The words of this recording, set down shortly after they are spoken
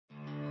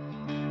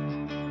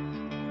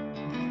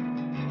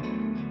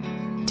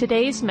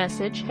Today's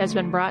message has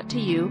been brought to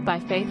you by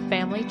Faith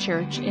Family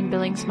Church in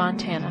Billings,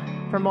 Montana.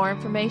 For more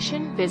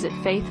information, visit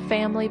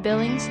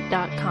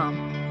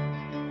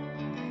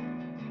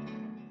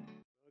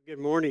faithfamilybillings.com. Good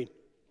morning.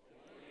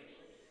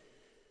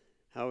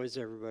 How is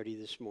everybody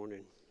this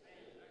morning?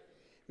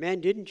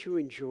 Man, didn't you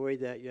enjoy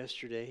that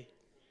yesterday?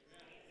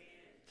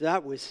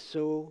 That was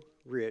so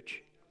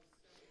rich.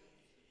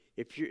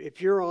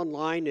 If you're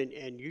online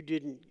and you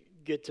didn't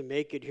get to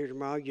make it here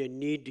tomorrow, you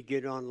need to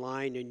get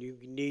online and you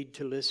need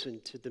to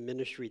listen to the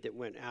ministry that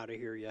went out of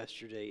here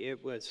yesterday.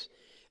 It was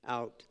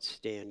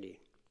outstanding.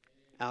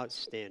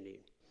 Outstanding.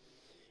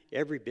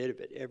 Every bit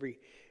of it,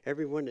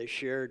 everyone that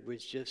shared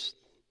was just,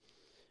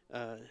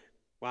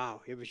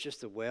 wow, it was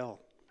just a well.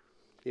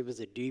 It was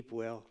a deep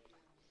well.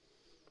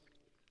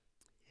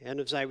 And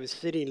as I was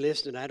sitting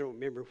listening, I don't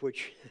remember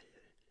which,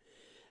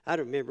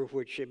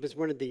 it was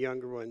one of the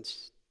younger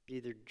ones,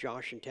 either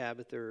Josh and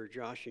Tabitha or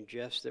Josh and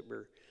Jess that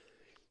were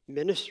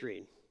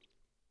ministering.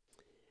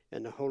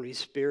 And the Holy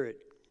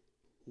Spirit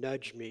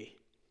nudged me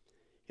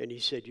and he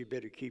said, "You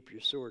better keep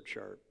your sword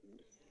sharp.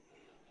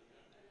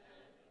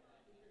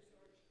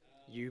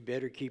 You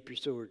better keep your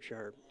sword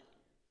sharp.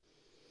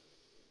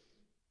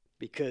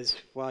 Because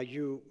while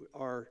you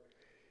are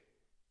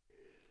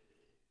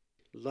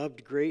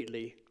loved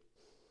greatly,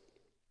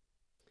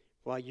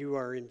 while you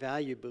are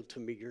invaluable to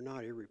me, you're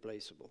not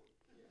irreplaceable."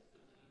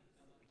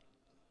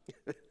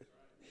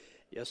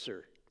 Yes,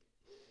 sir.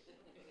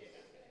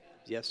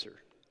 Yes, sir.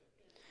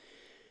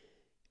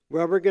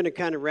 Well, we're going to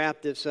kind of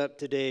wrap this up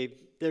today.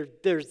 There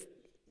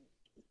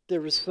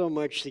was so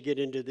much to get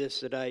into this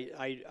that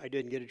I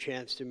didn't get a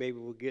chance to. Maybe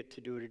we'll get to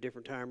do it a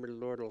different time, or the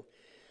Lord will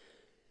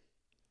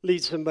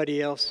lead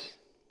somebody else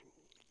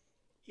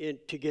in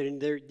to get in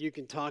there. You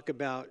can talk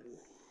about,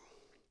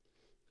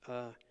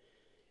 when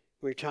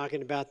you're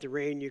talking about the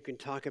rain, you can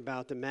talk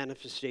about the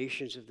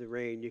manifestations of the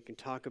rain. You can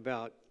talk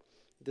about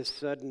the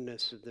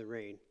suddenness of the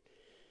rain.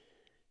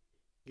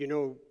 You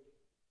know,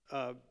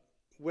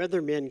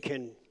 weathermen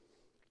can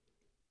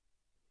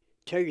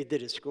tell you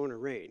that it's going to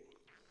rain,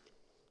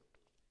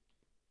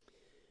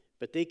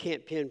 but they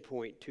can't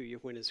pinpoint to you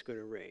when it's going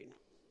to rain.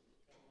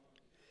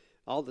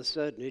 All of a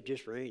sudden, it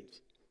just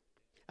rains.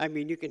 I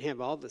mean, you can have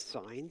all the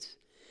signs.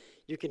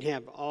 You can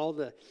have all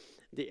the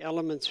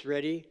elements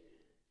ready,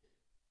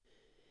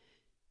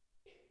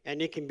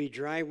 and it can be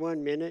dry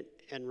one minute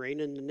and rain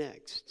in the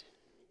next,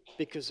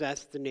 because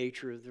that's the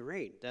nature of the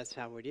rain. That's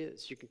how it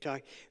is. You can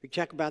talk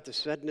about the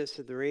suddenness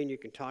of the rain. You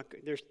can talk,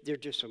 there's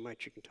just so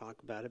much you can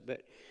talk about it.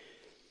 But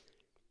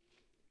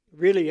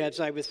really, as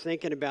I was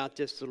thinking about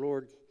this, the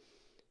Lord,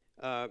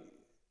 when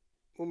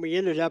we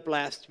ended up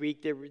last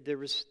week, there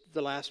was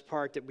the last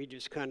part that we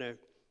just kind of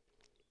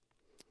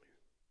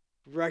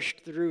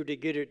rushed through to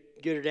get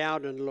it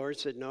out, and the Lord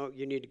said, "No,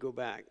 you need to go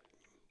back.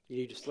 You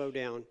need to slow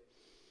down,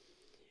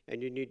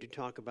 and you need to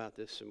talk about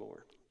this some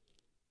more."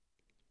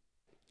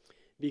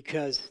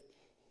 Because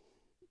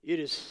it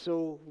is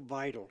so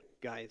vital,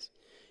 guys.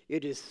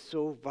 It is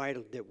so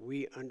vital that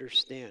we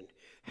understand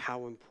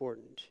how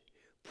important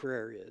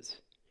prayer is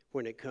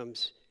when it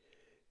comes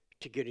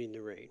to getting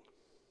the rain.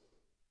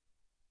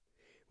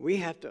 We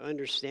have to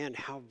understand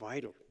how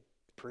vital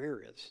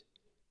prayer is.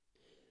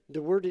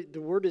 The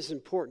word is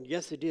important.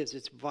 Yes, it is.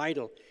 It's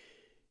vital.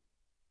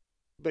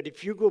 But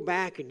if you go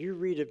back and you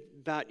read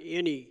about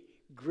any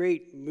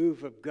great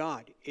move of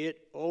God,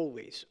 it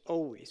always,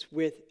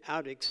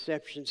 without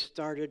exception,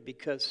 started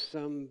because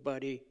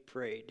somebody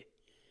prayed.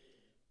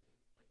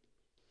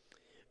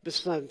 But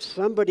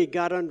somebody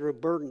got under a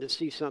burden to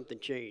see something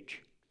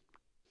change.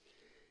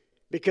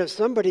 Because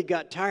somebody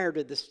got tired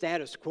of the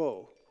status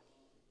quo.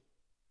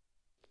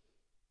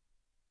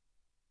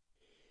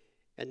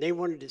 And they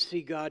wanted to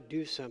see God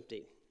do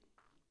something.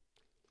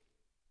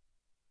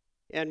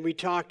 And we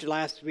talked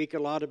last week a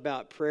lot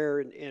about prayer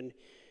and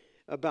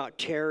about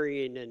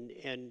tarrying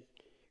and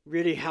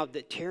really how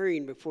the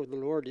tarrying before the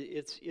Lord,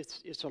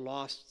 it's a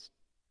lost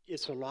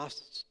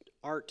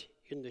art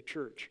in the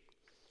church.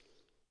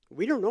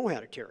 We don't know how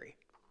to tarry.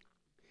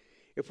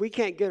 If we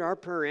can't get our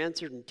prayer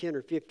answered in 10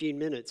 or 15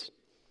 minutes,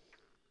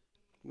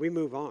 we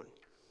move on.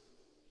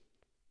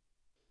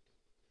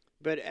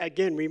 But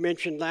again, we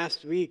mentioned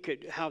last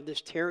week how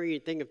this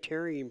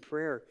tarrying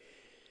prayer.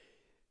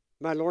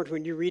 My Lord,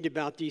 when you read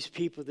about these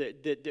people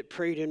that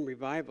prayed in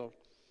revival,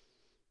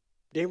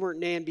 they weren't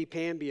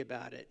namby-pamby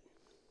about it.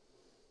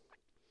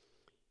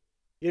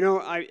 You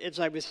know, as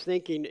I was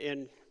thinking,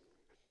 and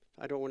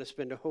I don't want to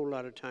spend a whole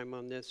lot of time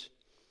on this,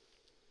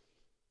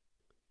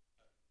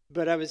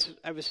 but I was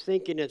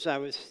thinking as I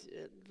was,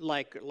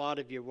 like a lot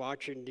of you,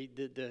 watching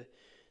the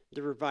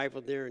revival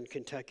there in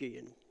Kentucky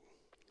and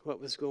what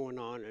was going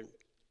on, and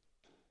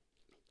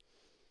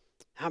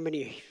how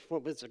many,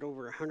 what was it,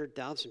 over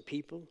 100,000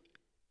 people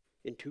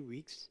in 2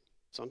 weeks?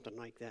 Something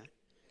like that.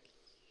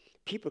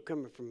 People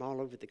coming from all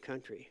over the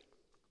country.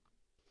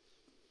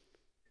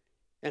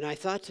 And I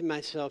thought to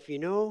myself, you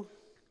know,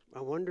 I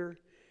wonder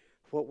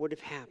what would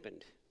have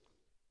happened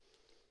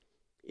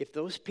if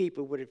those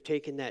people would have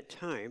taken that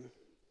time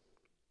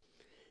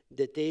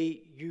that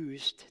they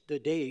used the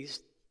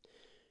days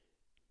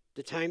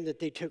the time that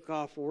they took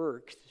off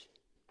work,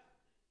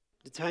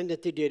 the time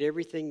that they did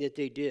everything that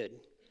they did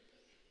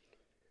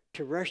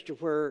to rush to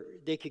where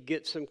they could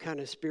get some kind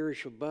of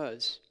spiritual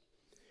buzz,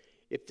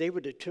 if they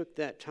would have took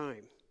that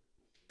time,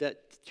 that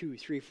 2,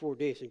 3, 4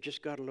 days, and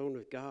just got alone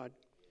with God,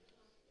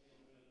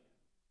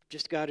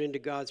 just got into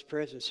God's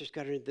presence, just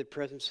got into the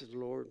presence of the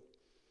Lord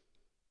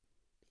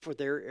for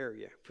their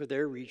area, for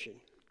their region.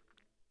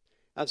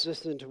 I was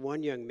listening to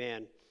one young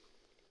man,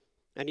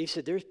 and he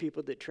said there's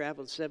people that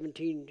traveled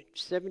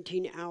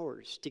 17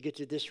 hours to get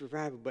to this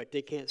revival, but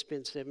they can't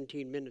spend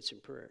 17 minutes in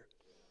prayer.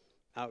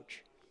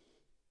 Ouch.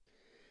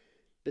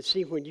 But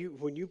see, when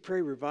you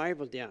pray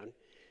revival down,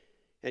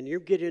 and you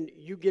get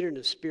in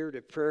a spirit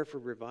of prayer for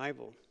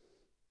revival,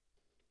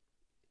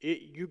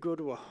 you go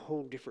to a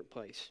whole different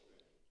place.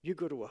 You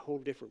go to a whole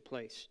different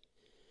place.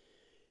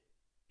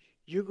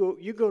 You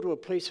go to a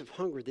place of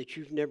hunger that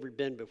you've never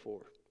been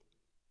before.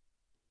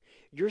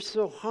 You're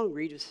so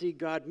hungry to see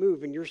God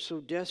move, and you're so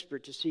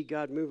desperate to see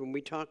God move. And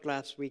we talked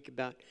last week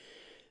about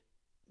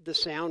the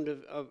sound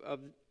of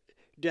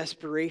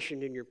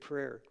desperation in your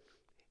prayer.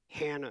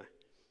 Hannah,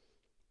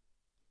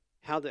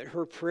 how that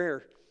her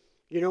prayer,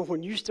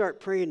 when you start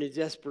praying in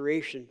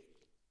desperation,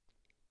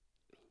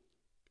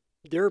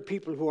 there are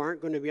people who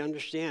aren't going to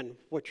understand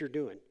what you're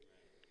doing.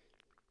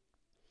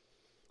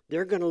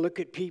 They're going to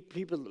look at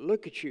people that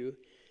look at you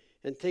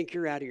and think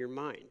you're out of your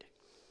mind.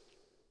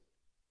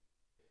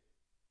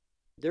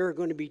 There are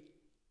going to be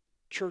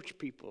church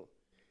people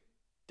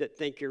that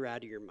think you're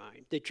out of your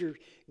mind, that you're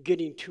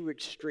getting too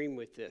extreme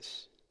with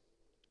this.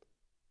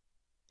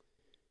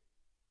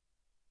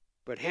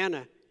 But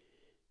Hannah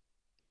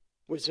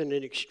was in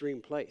an extreme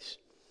place.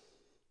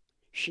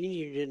 She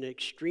needed an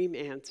extreme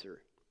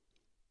answer.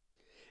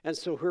 And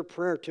so her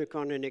prayer took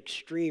on an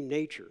extreme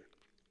nature.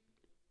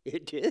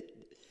 It did.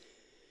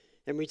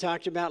 And we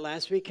talked about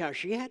last week how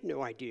she had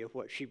no idea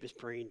what she was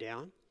praying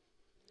down.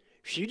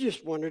 She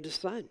just wanted a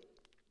son.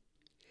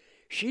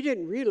 She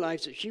didn't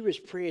realize that she was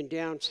praying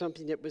down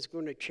something that was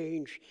going to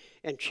change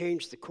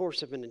the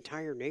course of an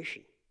entire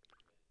nation.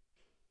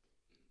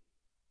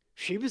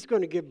 She was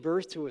going to give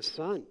birth to a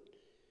son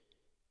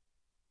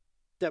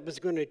that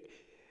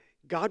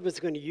God was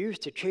going to use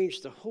to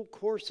change the whole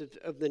course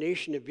of the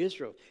nation of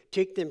Israel.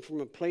 Take them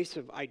from a place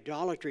of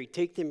idolatry,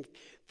 take them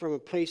from a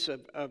place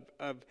of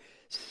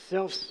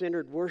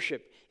self-centered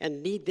worship,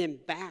 and lead them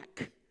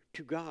back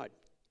to God.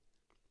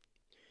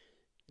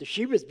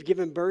 She was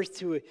given birth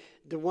to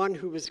the one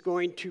who was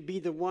going to be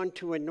the one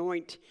to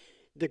anoint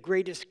the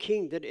greatest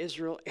king that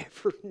Israel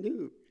ever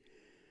knew.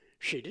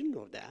 She didn't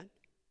know that.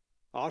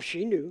 All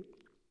she knew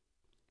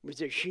was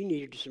that she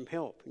needed some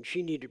help, and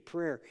she needed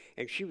prayer,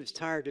 and she was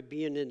tired of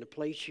being in the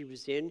place she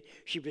was in.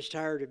 She was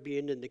tired of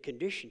being in the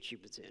condition she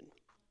was in.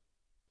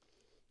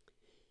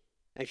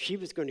 And she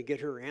was going to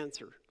get her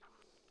answer.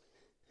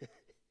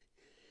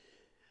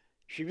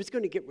 She was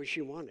going to get what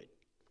she wanted.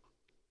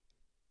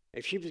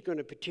 And she was going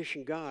to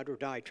petition God or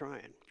die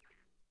trying.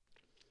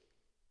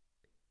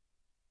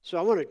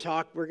 So we're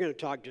going to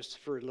talk just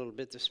for a little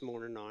bit this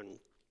morning on,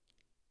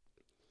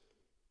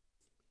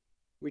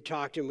 we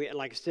talked, and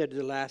like I said,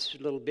 the last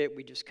little bit,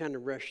 we just kind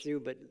of rushed through,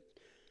 but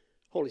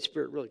Holy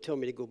Spirit really told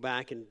me to go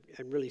back and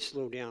really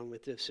slow down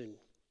with this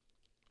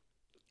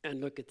and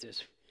look at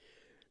this.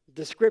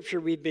 The scripture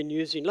we've been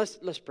using,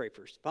 let's pray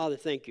first. Father,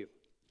 thank you.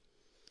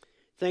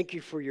 Thank you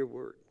for your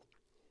word.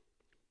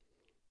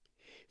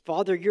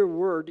 Father, your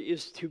word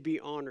is to be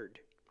honored.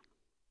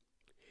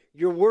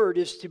 Your word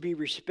is to be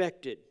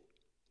respected.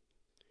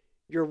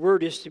 Your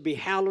word is to be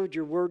hallowed.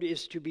 Your word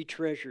is to be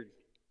treasured.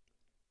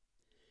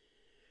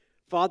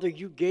 Father,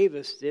 you gave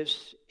us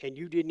this, and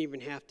you didn't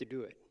even have to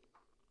do it.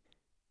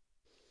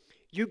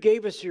 You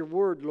gave us your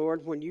word,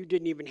 Lord, when you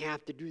didn't even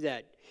have to do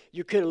that.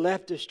 You could have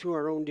left us to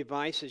our own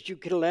devices. You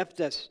could have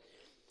left us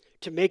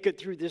to make it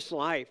through this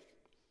life.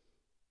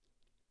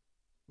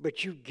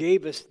 But you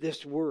gave us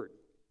this word.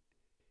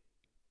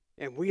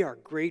 And we are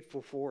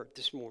grateful for it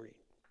this morning.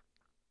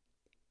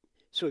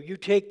 So you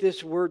take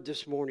this word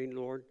this morning,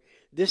 Lord.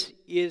 This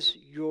is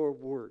your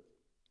word.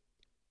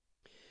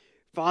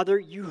 Father,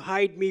 you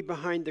hide me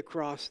behind the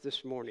cross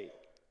this morning.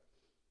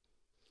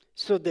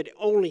 So that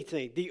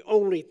the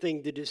only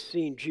thing that is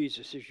seen,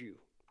 Jesus, is you.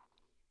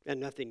 And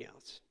nothing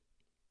else.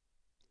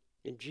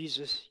 In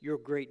Jesus, your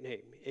great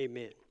name.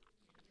 Amen.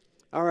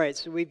 All right,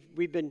 so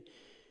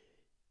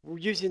we're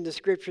using the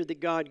scripture that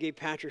God gave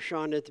Pastor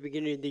Sean at the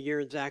beginning of the year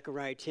in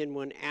Zechariah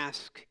 10:1.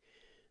 Ask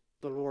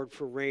the Lord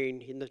for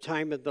rain. In the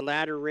time of the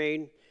latter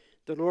rain,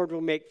 the Lord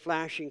will make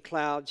flashing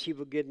clouds. He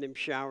will give them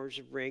showers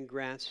of rain,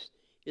 grass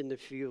in the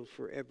field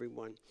for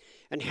everyone.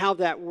 And how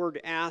that word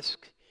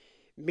ask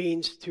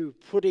means to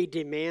put a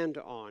demand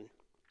on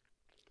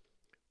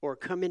or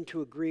come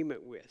into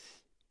agreement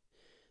with.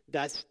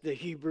 That's the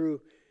Hebrew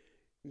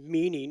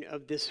meaning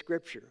of this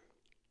scripture.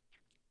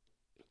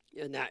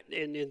 And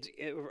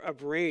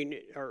of rain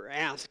or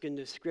ask in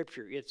the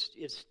scripture,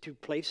 it's to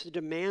place a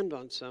demand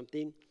on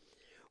something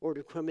or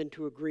to come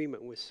into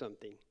agreement with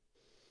something.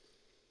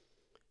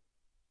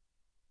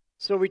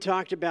 So we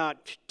talked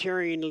about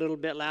tarrying a little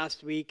bit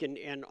last week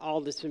and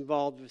all that's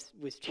involved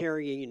with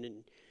tarrying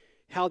and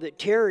how that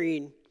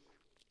tarrying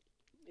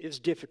is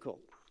difficult.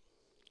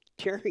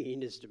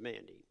 Tarrying is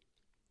demanding.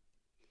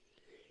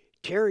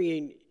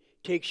 Tarrying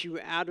takes you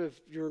out of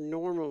your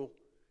normal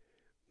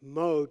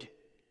mode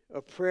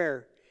of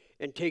prayer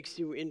and takes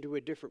you into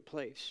a different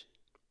place.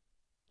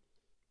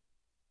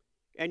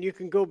 And you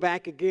can go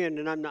back again,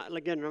 and I'm not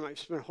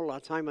spend a whole lot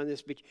of time on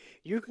this, but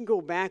you can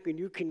go back and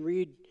you can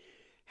read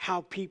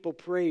how people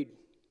prayed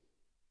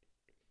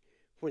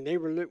when they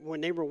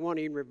were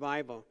wanting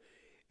revival,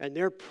 and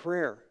their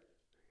prayer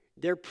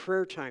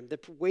time, the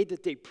way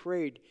that they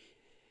prayed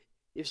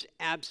is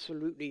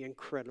absolutely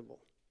incredible.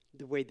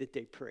 The way that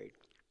they prayed.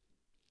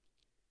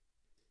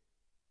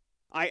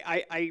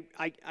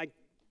 I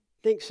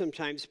think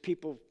sometimes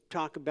people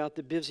talk about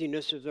the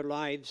busyness of their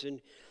lives and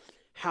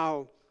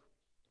how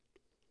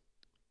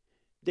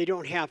they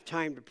don't have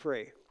time to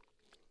pray.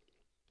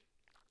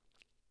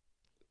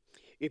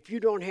 If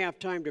you don't have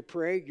time to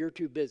pray, you're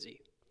too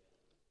busy.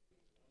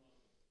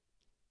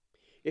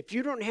 If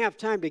you don't have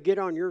time to get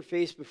on your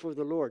face before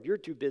the Lord, you're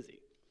too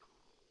busy.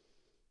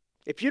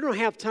 If you don't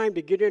have time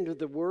to get into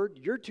the Word,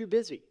 you're too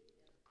busy.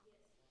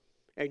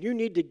 And you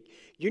need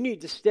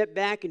to step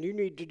back and you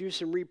need to do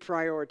some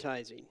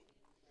reprioritizing.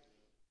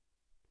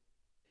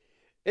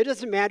 It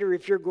doesn't matter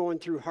if you're going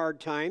through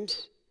hard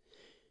times.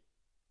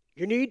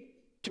 You need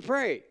to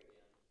pray.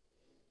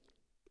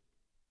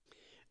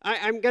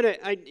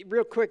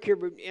 Real quick here,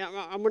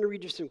 I'm going to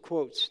read you some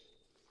quotes.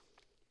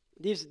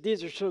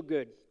 These are so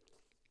good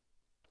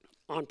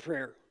on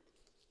prayer.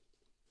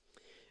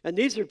 And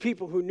these are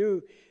people who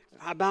knew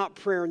about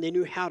prayer and they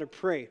knew how to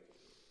pray.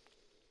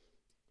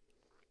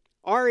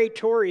 R.A.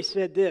 Torrey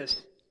said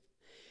this: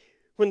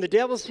 when the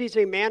devil sees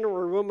a man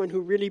or a woman who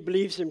really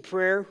believes in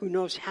prayer, who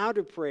knows how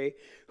to pray,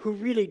 who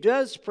really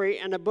does pray,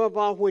 and above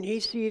all, when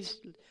he sees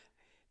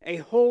a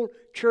whole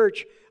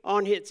church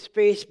on its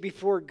face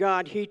before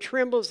God, he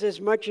trembles as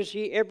much as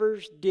he ever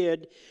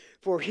did,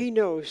 for he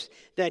knows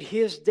that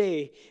his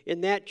day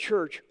in that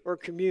church or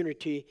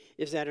community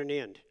is at an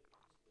end.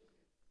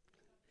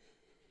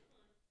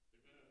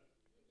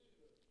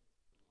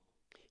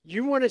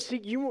 You want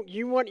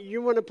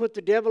to put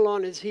the devil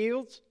on his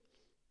heels?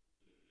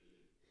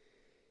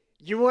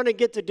 You want to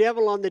get the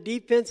devil on the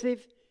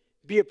defensive?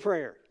 Be a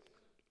prayer.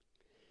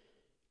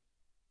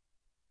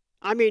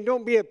 I mean,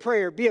 don't be a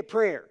prayer, be a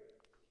prayer.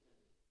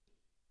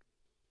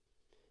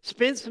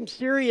 Spend some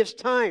serious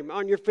time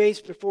on your face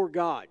before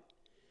God.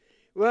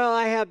 Well,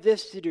 I have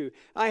this to do.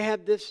 I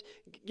have this.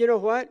 You know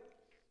what?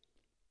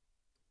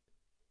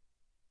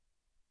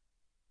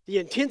 The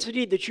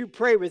intensity that you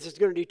pray with is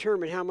going to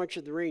determine how much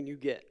of the rain you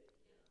get.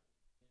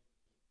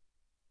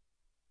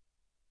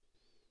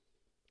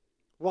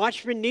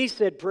 Watchman Nee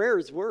said prayer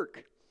is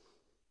work.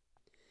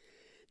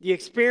 The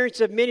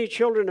experience of many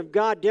children of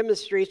God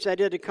demonstrates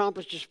that it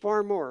accomplishes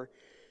far more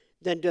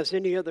than does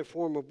any other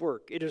form of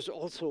work. It is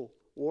also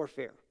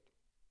warfare,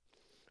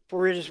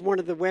 for it is one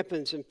of the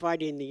weapons in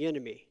fighting the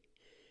enemy.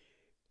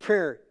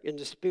 Prayer in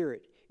the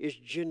Spirit is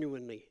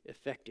genuinely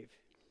effective.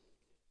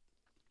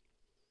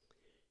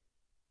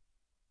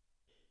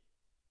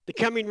 The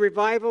coming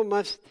revival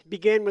must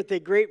begin with a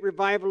great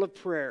revival of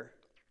prayer.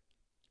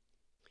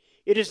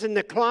 It is in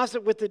the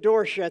closet with the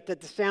door shut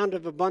that the sound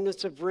of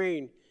abundance of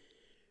rain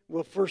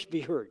will first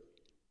be heard.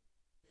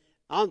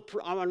 I'm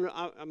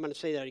going to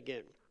say that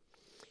again.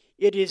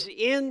 It is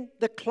in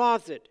the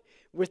closet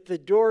with the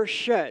door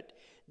shut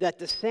that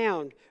the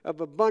sound of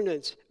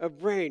abundance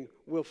of rain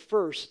will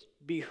first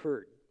be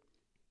heard.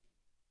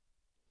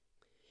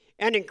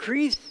 An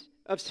increase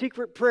of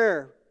secret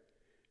prayer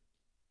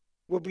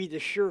will be the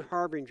sure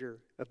harbinger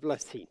of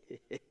blessing.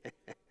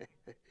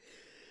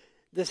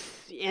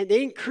 And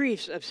the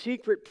increase of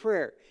secret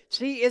prayer.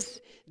 See,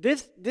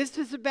 this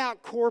is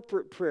about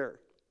corporate prayer.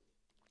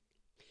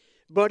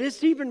 But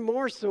it's even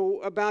more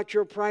so about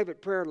your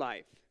private prayer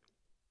life.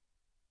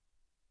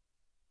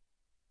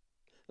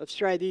 Let's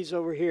try these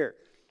over here.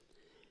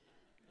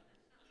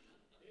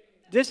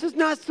 This is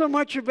not so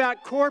much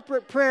about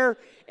corporate prayer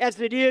as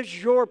it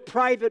is your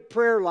private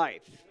prayer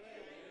life.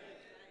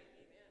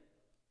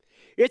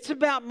 It's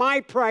about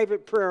my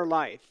private prayer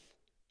life.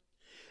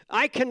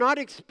 I cannot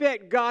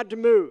expect God to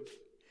move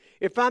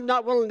if I'm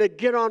not willing to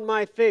get on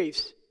my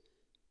face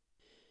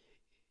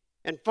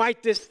and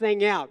fight this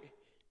thing out.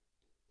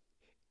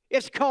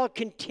 It's called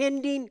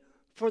contending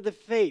for the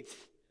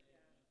faith.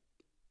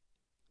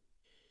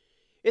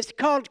 It's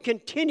called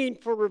contending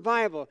for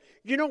revival.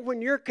 You know,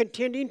 when you're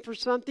contending for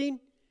something,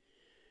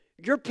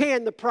 you're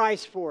paying the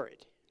price for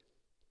it.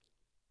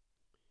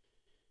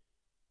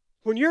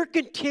 When you're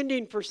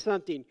contending for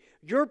something,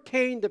 you're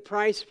paying the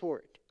price for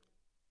it.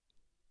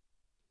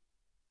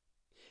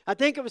 I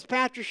think it was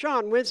Pastor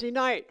Sean Wednesday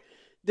night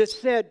that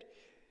said,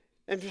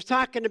 and was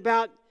talking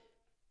about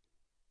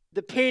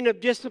the pain of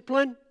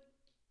discipline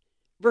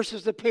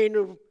versus the pain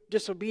of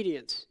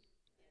disobedience.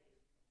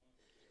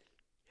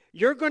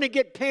 You're going to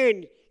get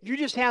pain. You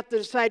just have to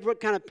decide what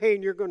kind of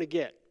pain you're going to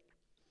get.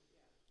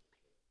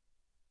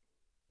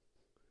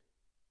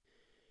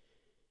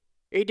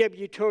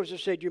 A.W. Tozer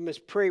said you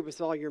must pray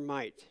with all your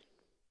might.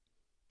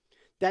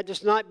 That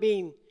does not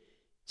mean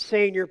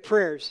saying your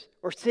prayers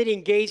or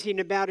sitting gazing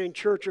about in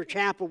church or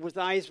chapel with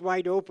eyes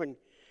wide open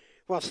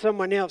while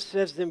someone else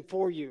says them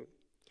for you.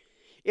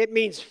 It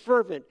means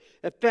fervent,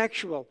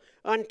 effectual,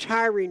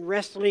 untiring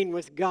wrestling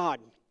with God.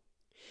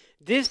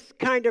 This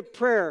kind of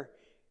prayer,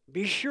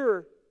 be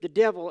sure the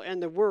devil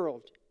and the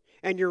world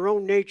and your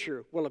own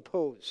nature will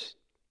oppose.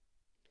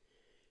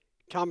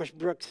 Thomas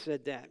Brooks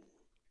said that.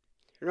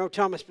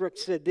 Thomas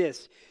Brooks said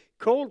this: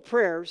 cold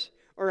prayers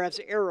are as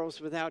arrows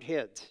without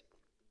heads,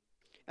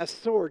 as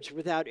swords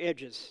without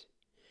edges,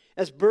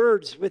 as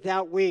birds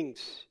without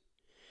wings.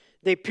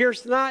 They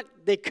pierce not,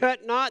 they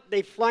cut not,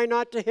 they fly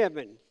not to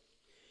heaven.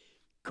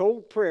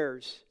 Cold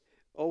prayers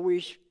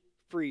always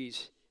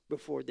freeze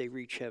before they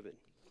reach heaven.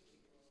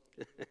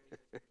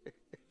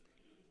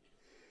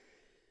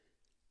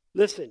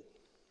 Listen,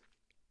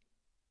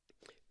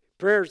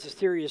 prayer is a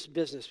serious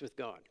business with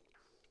God.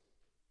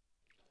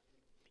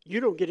 You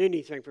don't get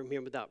anything from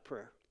Him without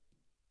prayer.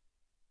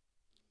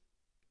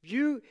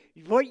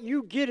 What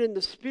you get in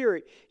the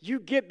Spirit, you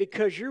get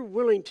because you're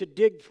willing to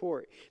dig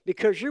for it,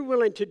 because you're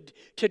willing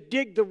to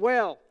dig the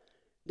well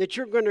that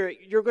you're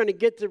going to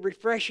get the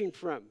refreshing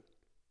from.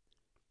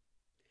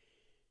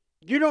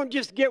 You don't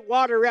just get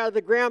water out of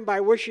the ground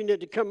by wishing it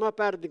to come up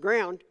out of the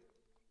ground.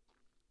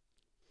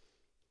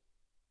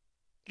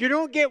 You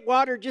don't get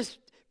water just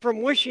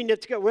from wishing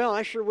it's good. Well,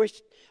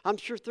 I'm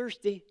sure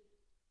thirsty.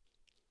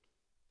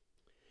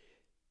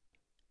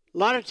 A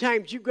lot of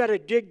times you've got to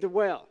dig the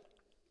well.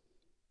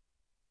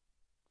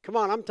 Come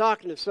on, I'm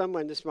talking to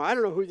someone this morning. I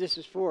don't know who this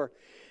is for,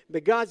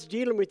 but God's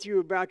dealing with you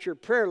about your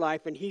prayer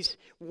life, and He's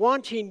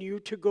wanting you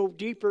to go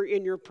deeper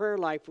in your prayer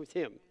life with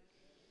Him.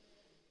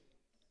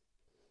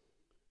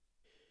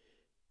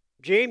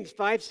 James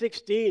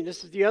 5:16,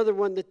 this is the other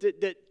one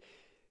that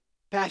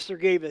Pastor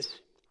gave us.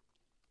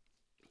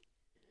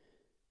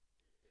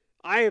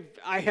 I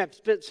have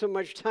spent so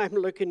much time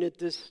looking at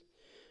this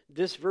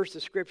verse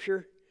of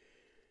Scripture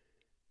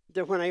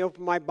that when I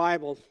open my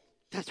Bible,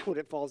 that's what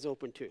it falls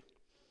open to.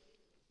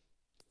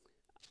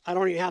 I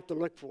don't even have to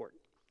look for it.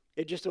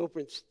 It just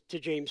opens to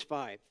James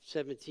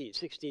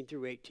 5:16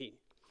 through 18.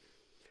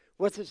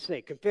 What's it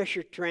say? Confess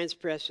your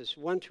transgressions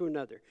one to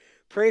another.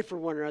 Pray for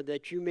one another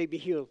that you may be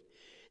healed.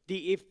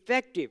 The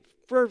effective,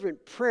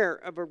 fervent prayer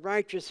of a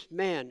righteous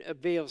man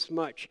avails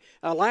much.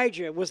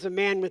 Elijah was a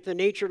man with a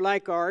nature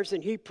like ours,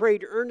 and he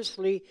prayed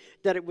earnestly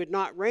that it would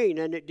not rain,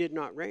 and it did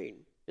not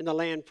rain in the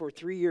land for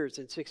 3 years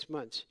and 6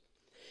 months.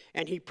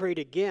 And he prayed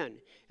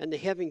again, and the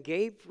heaven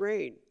gave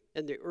rain,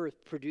 and the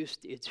earth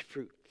produced its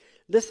fruit.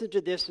 Listen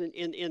to this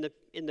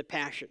in the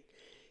Passion.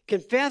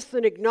 Confess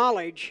and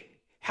acknowledge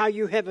how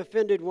you have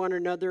offended one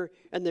another,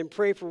 and then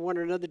pray for one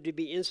another to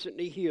be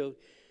instantly healed.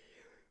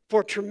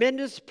 For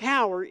tremendous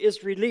power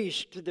is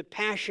released to the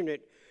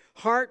passionate,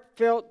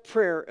 heartfelt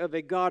prayer of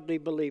a godly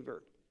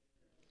believer.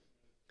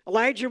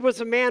 Elijah was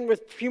a man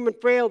with human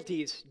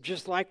frailties,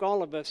 just like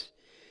all of us,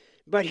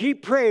 but he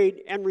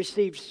prayed and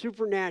received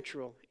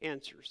supernatural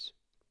answers.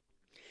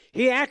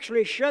 He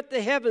actually shut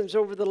the heavens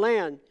over the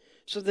land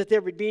so that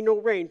there would be no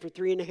rain for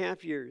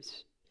 3.5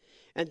 years.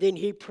 And then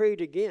he prayed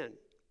again,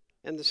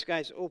 and the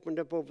skies opened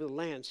up over the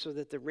land so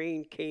that the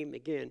rain came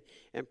again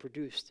and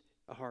produced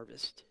a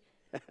harvest.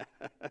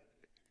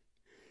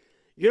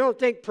 You don't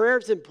think prayer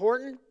is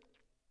important?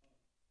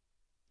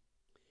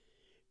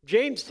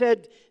 James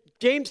said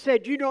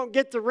you don't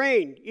get the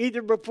rain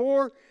either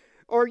before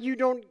or you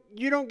don't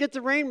get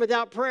the rain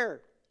without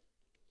prayer.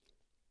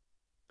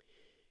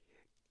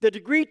 The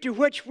degree to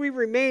which we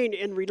remain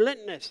in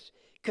relentless,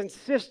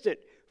 consistent,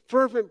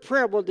 fervent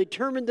prayer will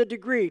determine the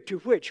degree to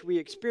which we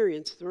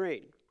experience the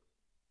rain.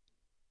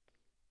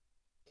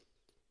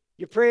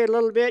 You pray a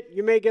little bit,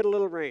 you may get a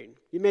little rain.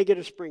 You may get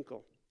a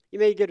sprinkle. You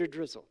may get a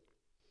drizzle.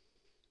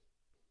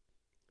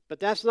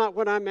 But that's not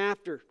what I'm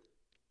after.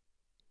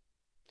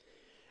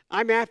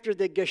 I'm after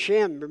the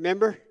Geshem,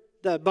 remember?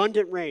 The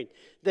abundant rain,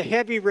 the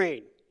heavy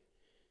rain.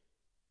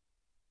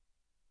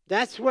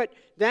 That's what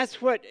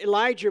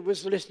Elijah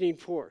was listening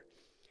for.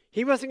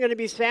 He wasn't going to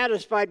be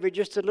satisfied with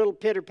just a little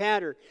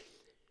pitter-patter.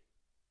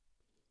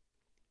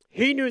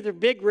 He knew the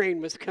big rain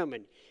was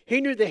coming.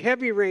 He knew the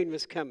heavy rain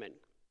was coming.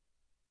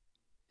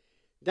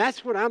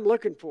 That's what I'm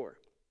looking for.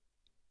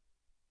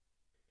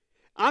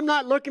 I'm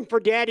not looking for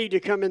Daddy to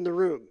come in the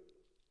room.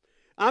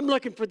 I'm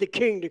looking for the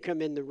King to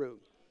come in the room.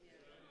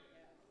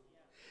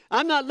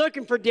 I'm not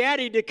looking for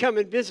Daddy to come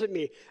and visit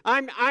me.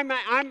 I'm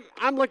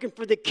looking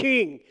for the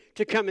King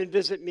to come and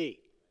visit me.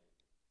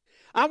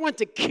 I want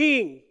the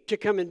King to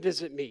come and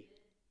visit me.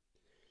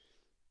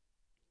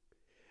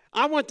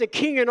 I want the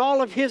King in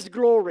all of His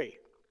glory.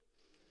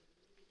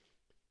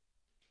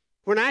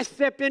 When we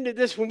step into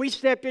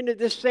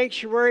this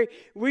sanctuary,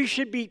 we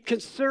should be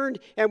concerned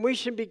and we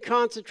should be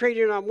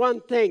concentrating on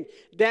one thing,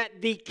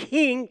 that the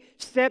King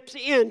steps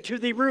into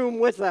the room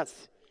with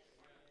us.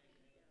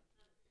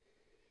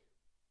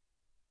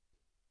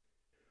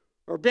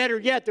 Or better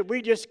yet, that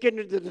we just get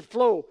into the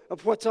flow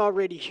of what's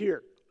already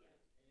here.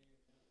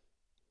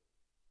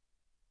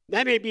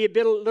 That may be a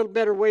little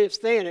better way of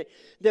saying it,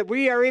 that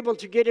we are able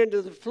to get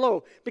into the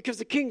flow because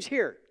the King's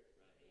here.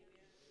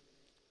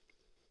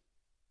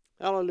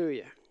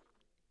 Hallelujah.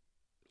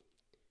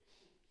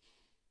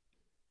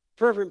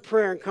 Fervent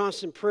prayer and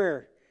constant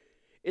prayer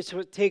is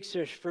what takes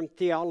us from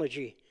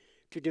theology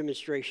to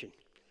demonstration.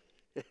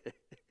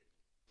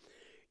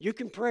 You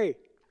can pray,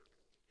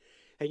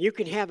 and you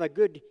can have a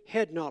good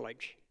head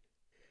knowledge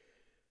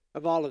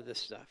of all of this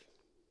stuff.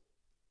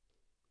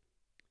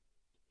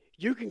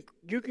 You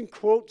can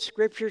quote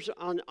scriptures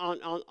on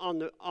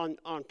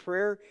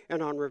prayer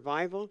and on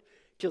revival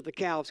till the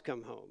cows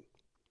come home.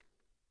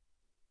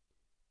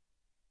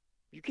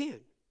 You can.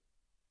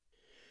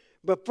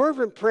 But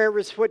fervent prayer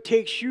is what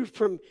takes you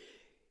from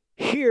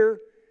here,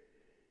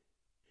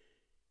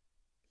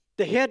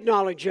 the head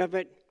knowledge of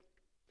it,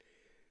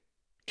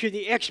 to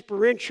the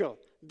experiential,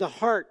 the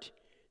heart,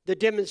 the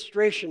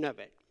demonstration of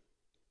it.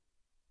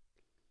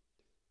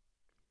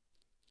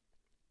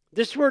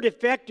 This word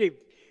effective,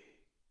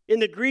 in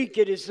the Greek,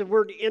 it is the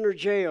word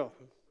energeo.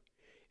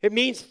 It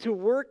means to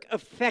work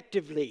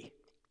effectively,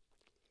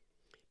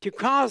 to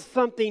cause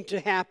something to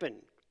happen,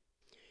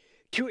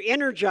 to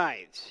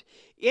energize.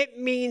 It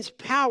means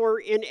power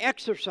in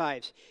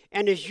exercise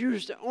and is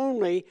used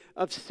only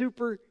of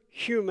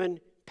superhuman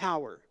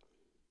power.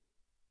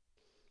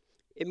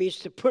 It means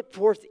to put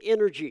forth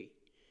energy,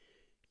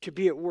 to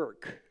be at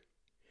work,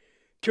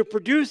 to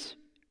produce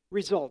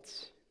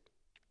results.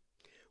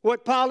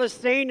 What Paul is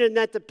saying is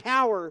that the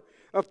power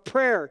of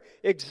prayer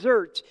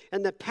exerts,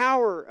 and the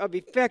power of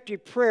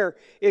effective prayer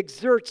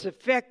exerts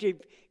effective,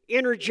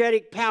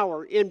 energetic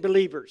power in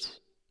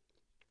believers.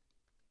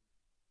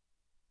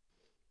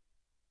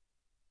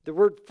 The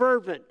word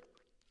fervent,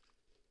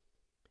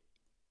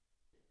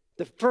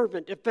 the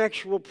fervent,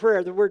 effectual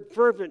prayer, the word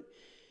fervent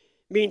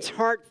means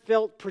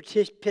heartfelt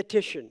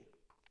petition,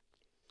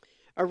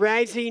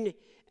 arising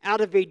out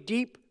of a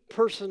deep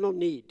personal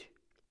need,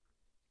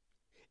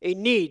 a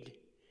need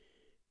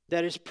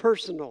that is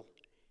personal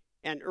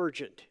and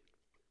urgent.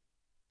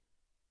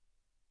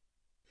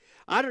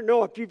 I don't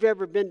know if you've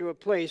ever been to a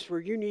place where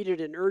you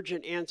needed an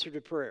urgent answer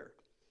to prayer.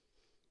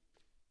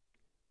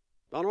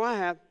 I know I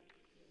have.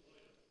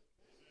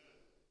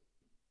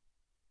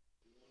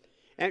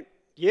 And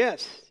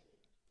yes,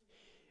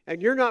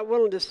 and you're not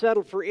willing to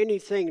settle for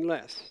anything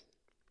less.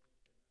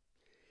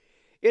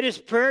 It is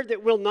prayer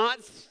that will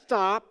not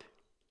stop.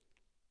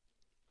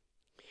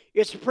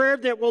 It's prayer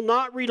that will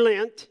not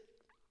relent.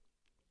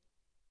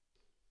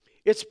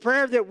 It's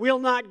prayer that will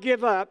not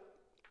give up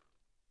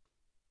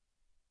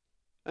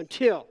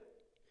until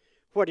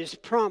what is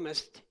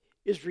promised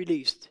is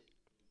released.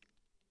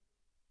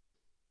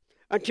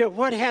 Until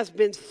what has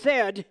been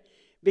said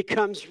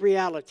becomes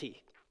reality.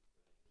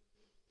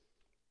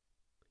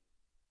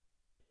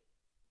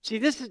 See,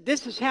 this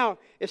is how,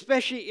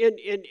 especially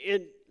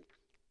in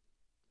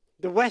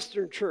the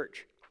Western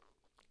church,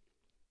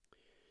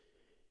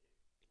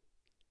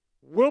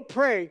 we'll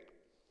pray,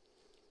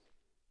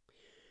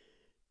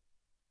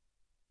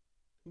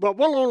 but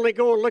we'll only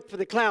go and look for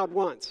the cloud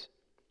once.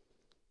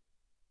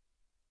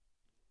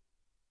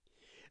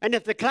 And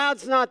if the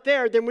cloud's not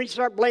there, then we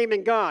start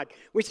blaming God.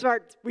 We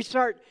start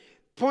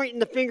pointing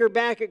the finger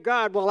back at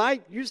God. Well,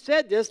 you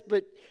said this,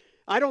 but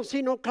I don't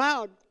see no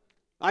cloud.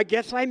 I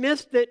guess I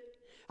missed it.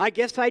 I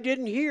guess I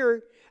didn't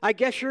hear. I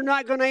guess you're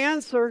not going to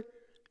answer.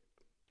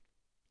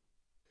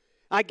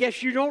 I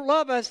guess you don't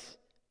love us.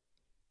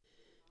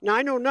 Now,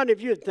 I know none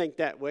of you would think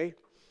that way.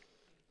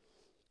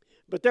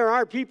 But there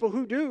are people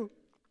who do.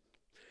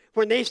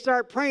 When they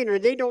start praying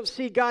and they don't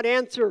see God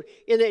answer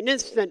in an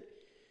instant,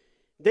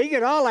 they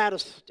get all out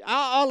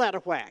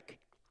of whack.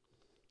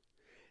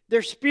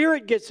 Their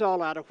spirit gets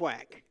all out of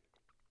whack.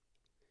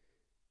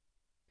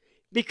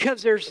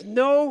 Because there's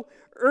no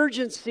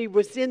urgency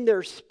within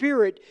their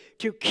spirit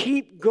to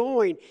keep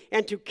going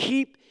and to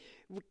keep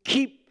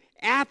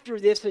after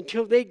this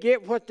until they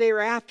get what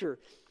they're after.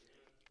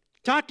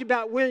 Talked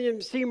about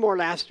William Seymour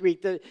last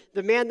week, the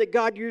man that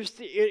God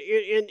used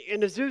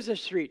in Azusa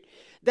Street.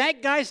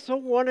 That guy so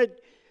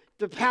wanted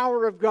the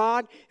power of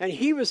God, and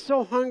he was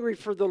so hungry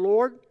for the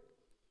Lord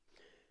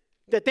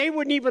that they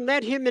wouldn't even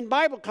let him in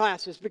Bible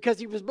classes because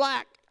he was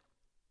black.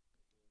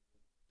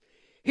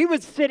 He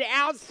would sit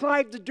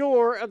outside the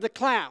door of the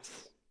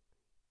class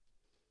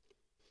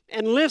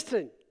and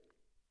listen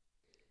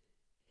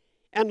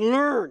and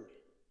learn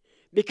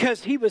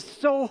because he was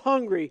so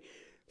hungry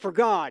for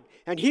God.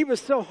 And he was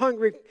so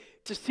hungry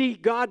to see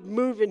God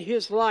move in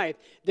his life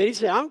that he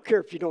said, I don't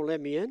care if you don't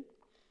let me in.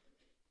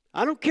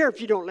 I don't care if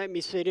you don't let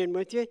me sit in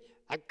with you.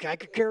 I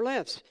could care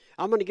less.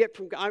 I'm going to get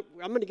from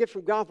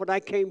God what I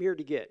came here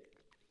to get.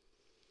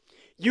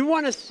 You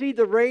want to see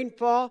the rain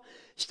fall?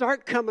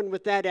 Start coming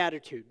with that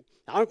attitude.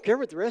 I don't care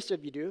what the rest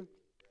of you do.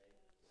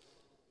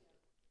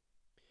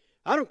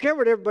 I don't care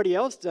what everybody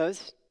else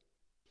does.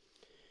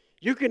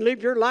 You can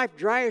live your life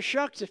dry as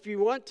shucks if you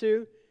want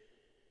to.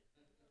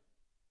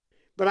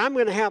 But I'm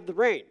going to have the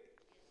rain.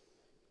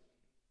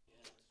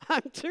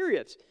 I'm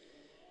serious.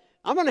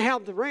 I'm going to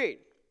have the rain.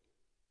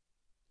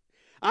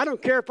 I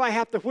don't care if I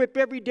have to whip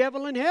every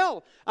devil in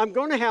hell. I'm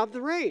going to have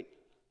the rain.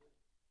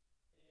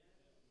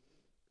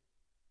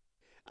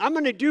 I'm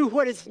going to do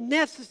what is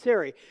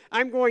necessary.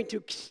 I'm going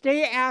to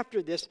stay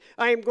after this.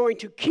 I am going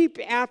to keep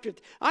after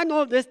it. I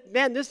know this,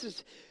 man, this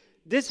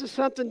is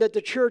something that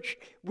the church,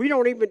 we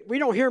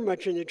don't hear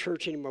much in the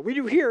church anymore. We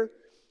do hear,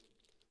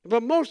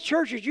 but most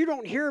churches, you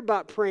don't hear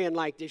about praying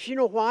like this. You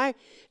know why?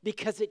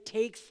 Because it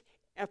takes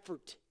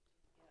effort.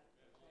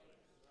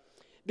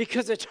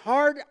 Because it's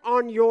hard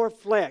on your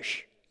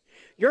flesh.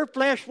 Your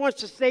flesh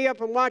wants to stay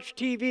up and watch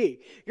TV.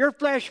 Your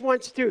flesh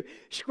wants to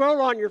scroll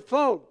on your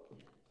phone.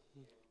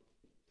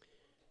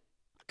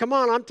 Come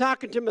on, I'm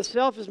talking to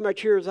myself as much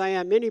here as I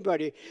am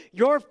anybody.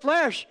 Your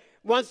flesh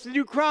wants to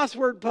do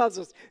crossword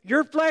puzzles.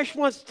 Your flesh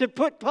wants to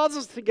put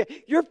puzzles together.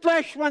 Your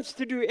flesh wants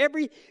to do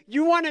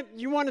you want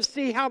to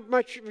see how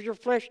much of your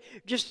flesh,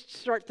 just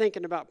start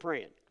thinking about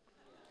praying.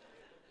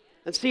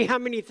 And see how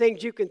many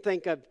things you can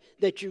think of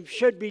that you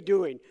should be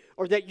doing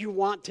or that you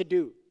want to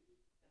do.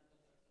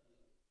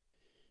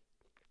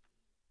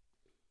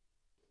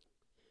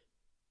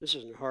 This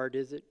isn't hard,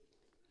 is it?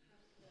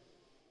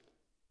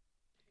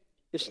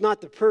 It's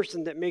not the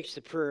person that makes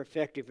the prayer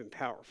effective and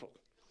powerful.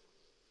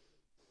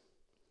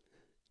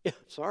 Yeah,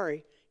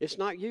 sorry, it's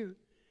not you.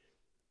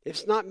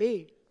 It's not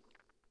me.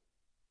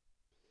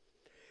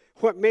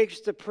 What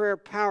makes the prayer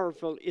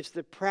powerful is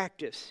the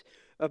practice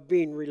of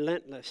being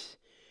relentless,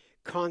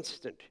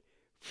 constant,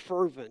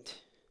 fervent,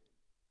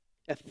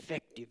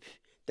 effective.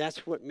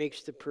 That's what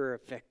makes the prayer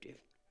effective.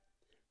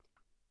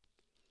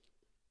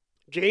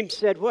 James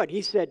said what?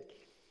 He said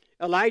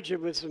Elijah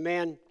was a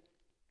man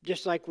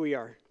just like we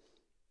are.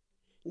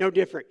 No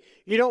different.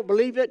 You don't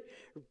believe it?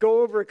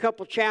 Go over a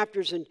couple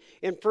chapters in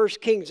 1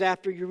 Kings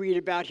after you read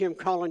about him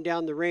calling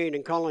down the rain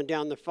and calling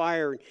down the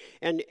fire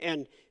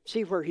and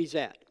see where he's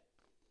at.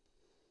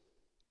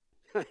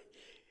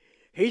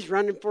 He's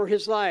running for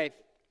his life.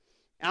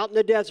 Out in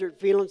the desert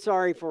feeling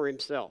sorry for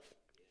himself.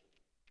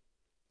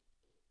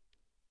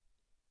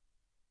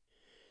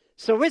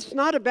 So it's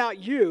not about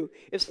you.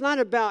 It's not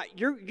about,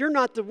 you're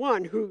not the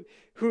one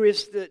who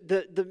is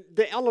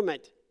the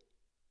element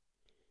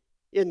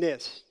in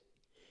this.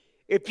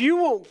 If you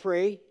won't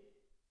pray,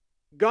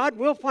 God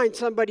will find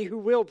somebody who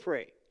will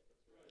pray.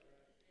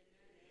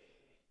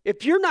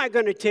 If you're not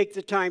going to take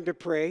the time to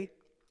pray,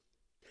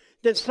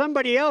 then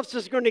somebody else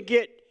is going to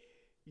get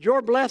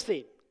your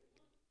blessing.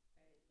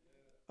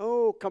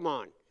 Oh, come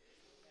on.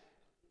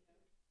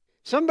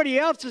 Somebody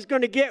else is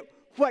going to get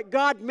what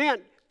God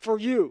meant for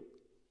you.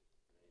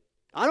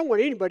 I don't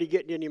want anybody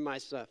getting any of my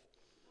stuff.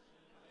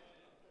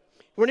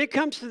 When it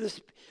comes to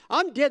this,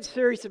 I'm dead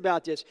serious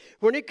about this.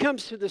 When it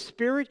comes to the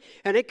Spirit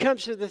and it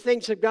comes to the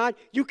things of God,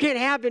 you can't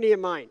have any of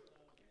mine.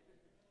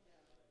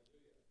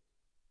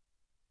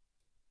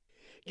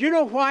 You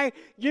know why?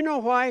 You know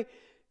why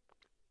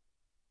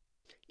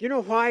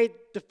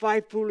the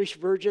 5 foolish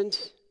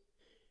virgins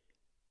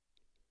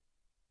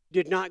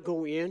did not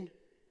go in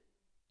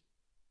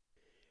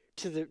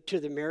to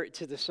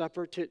the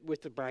supper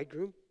with the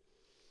bridegroom?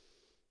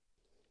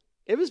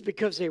 It was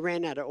because they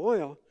ran out of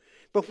oil.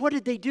 But what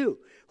did they do?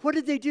 What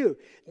did they do?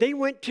 They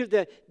went to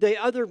the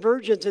other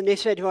virgins and they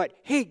said, "What?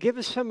 Hey, give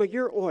us some of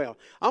your oil."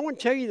 I want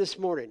to tell you this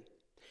morning,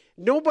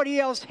 nobody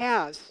else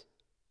has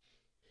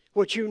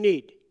what you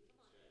need.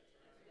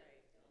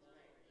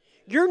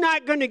 You're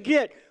not going to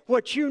get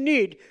what you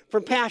need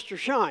from Pastor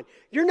Sean.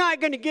 You're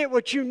not going to get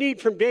what you need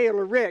from Dale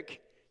or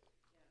Rick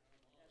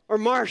or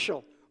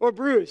Marshall or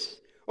Bruce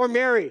or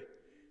Mary.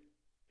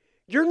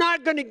 You're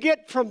not going to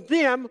get from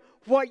them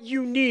what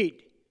you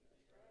need.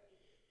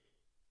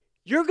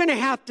 You're going to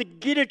have to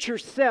get it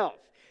yourself.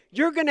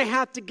 You're going to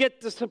have to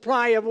get the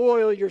supply of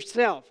oil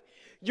yourself.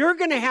 You're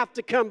going to have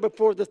to come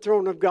before the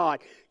throne of God.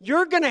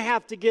 You're going to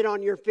have to get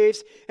on your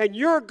face, and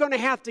you're going to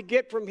have to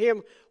get from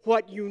Him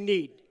what you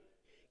need.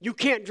 You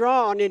can't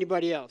draw on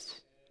anybody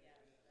else.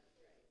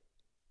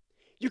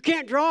 You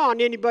can't draw on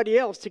anybody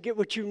else to get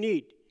what you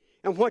need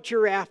and what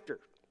you're after.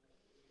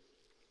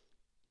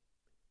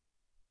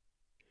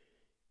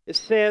 It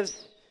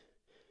says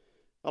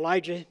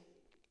Elijah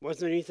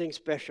wasn't anything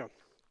special.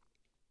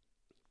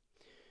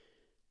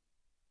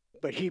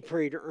 But he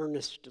prayed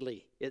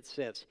earnestly, it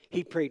says.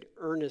 He prayed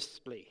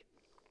earnestly.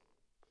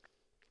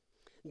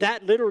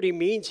 That literally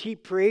means he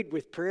prayed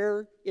with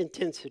prayer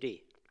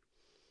intensity.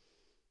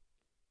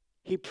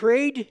 He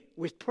prayed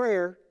with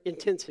prayer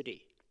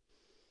intensity.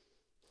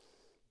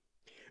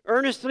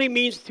 Earnestly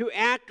means to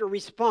act or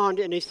respond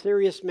in a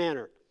serious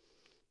manner.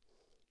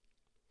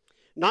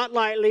 Not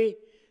lightly,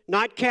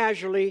 not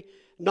casually,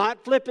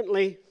 not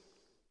flippantly.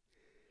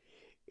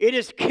 It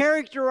is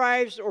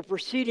characterized or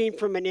proceeding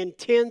from an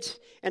intense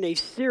and a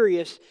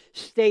serious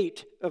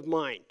state of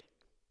mind.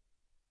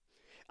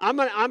 I'm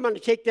going to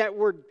take that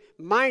word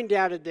mind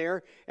out of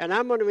there, and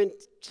I'm going to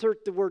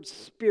insert the word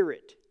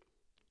spirit.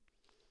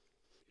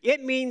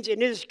 It means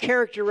it is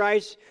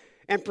characterized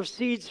and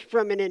proceeds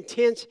from an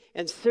intense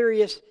and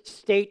serious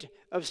state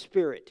of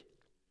spirit.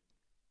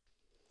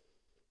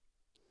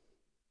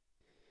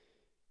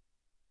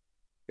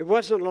 It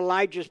wasn't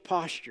Elijah's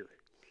posture.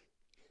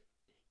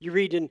 You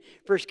read in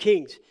 1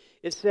 Kings,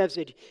 it says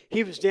that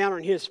he was down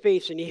on his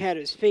face and he had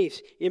his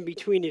face in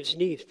between his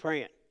knees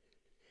praying.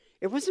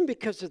 It wasn't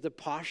because of the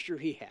posture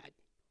he had.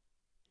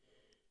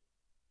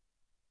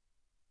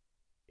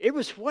 It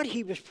was what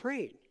he was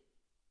praying.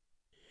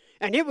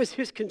 And it was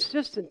his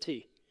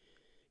consistency.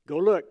 Go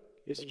look.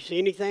 You see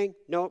anything?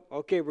 No?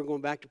 Okay, we're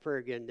going back to prayer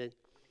again then.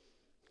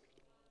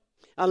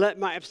 I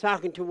was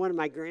talking to one of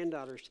my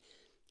granddaughters,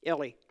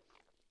 Ellie.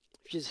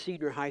 She's a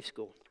senior in high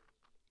school.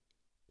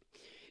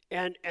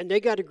 And they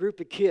got a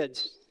group of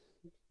kids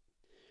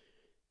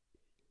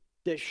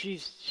that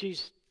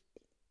she's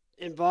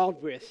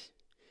involved with.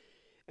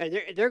 And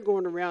they're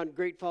going around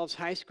Great Falls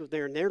High School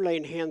there, and they're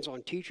laying hands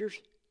on teachers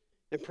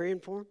and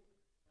praying for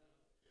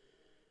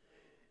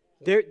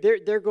them.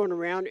 They're going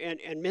around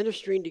and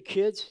ministering to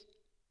kids.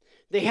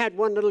 They had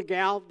one little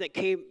gal that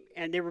came,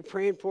 and they were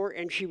praying for her,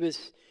 and she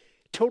was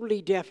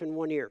totally deaf in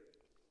one ear.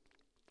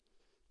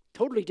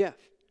 Totally deaf.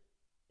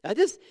 Now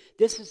this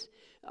is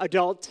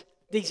adults.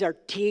 These are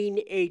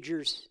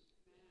teenagers.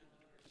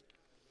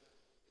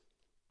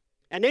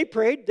 And they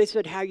prayed. They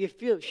said, how you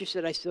feel? She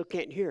said, I still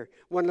can't hear.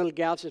 One little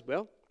gal says,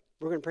 well,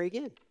 we're going to pray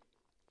again.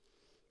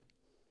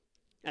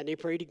 And they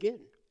prayed again.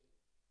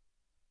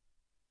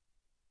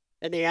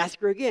 And they asked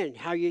her again,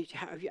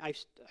 I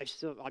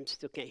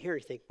still can't hear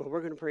anything. Well, we're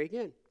going to pray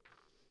again.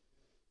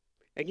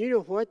 And you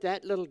know what?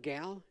 That little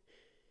gal,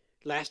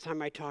 last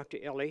time I talked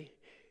to Ellie,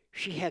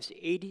 she has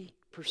 80%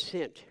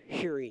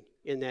 hearing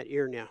in that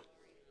ear now.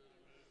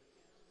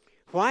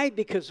 Why?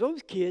 Because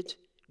those kids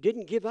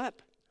didn't give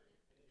up.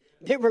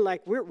 They were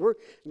like,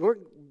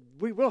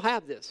 we will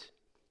have this.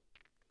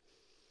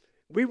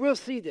 We will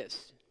see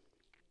this.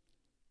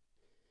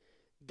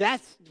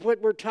 That's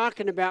what we're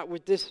talking about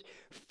with this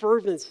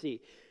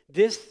fervency,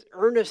 this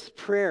earnest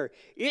prayer.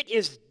 It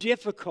is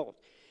difficult.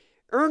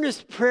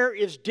 Earnest prayer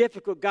is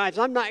difficult, guys.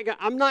 I'm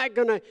not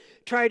going to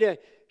try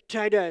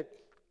to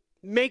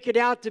make it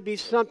out to be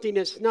something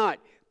it's not.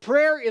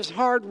 Prayer is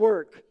hard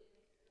work.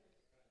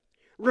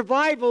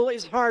 Revival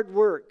is hard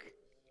work.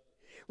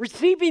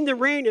 Receiving the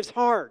rain is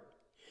hard.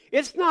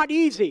 It's not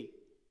easy.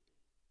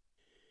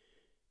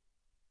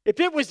 If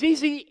it was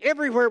easy,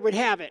 everywhere would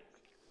have it.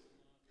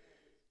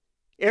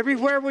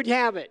 Everywhere would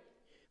have it.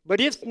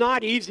 But it's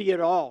not easy at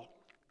all.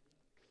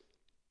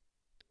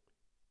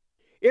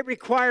 It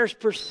requires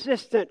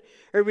persistent,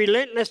 a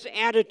relentless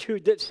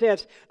attitude that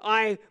says,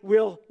 I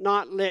will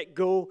not let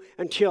go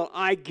until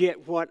I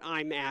get what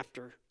I'm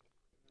after.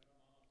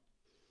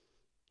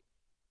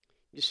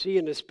 You see,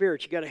 in the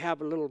spirit, you got to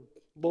have a little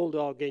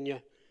bulldog in you.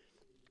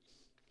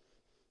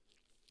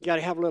 You got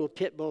to have a little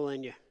pit bull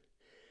in you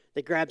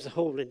that grabs the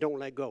hold and don't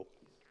let go.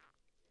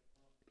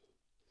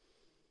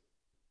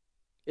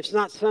 It's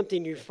not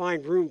something you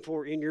find room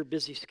for in your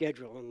busy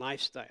schedule and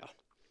lifestyle.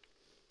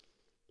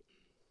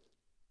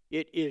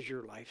 It is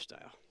your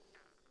lifestyle.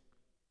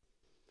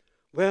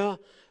 Well,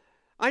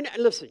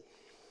 listen.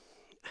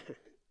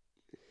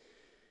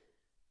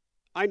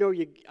 I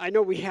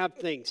know we have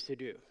things to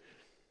do.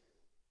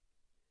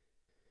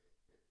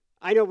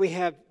 I know we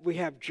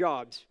have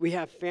jobs, we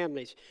have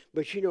families,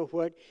 but you know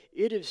what?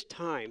 It is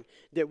time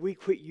that we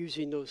quit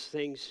using those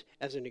things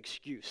as an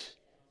excuse.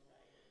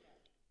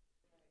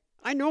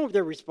 I know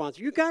they're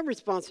responsible. You got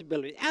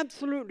responsibility.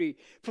 Absolutely.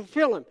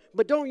 Fulfill them.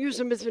 But don't use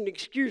them as an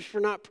excuse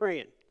for not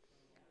praying.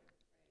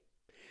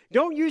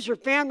 Don't use your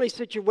family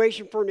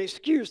situation for an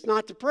excuse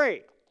not to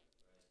pray.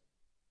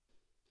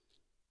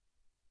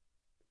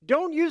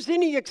 Don't use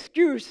any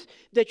excuse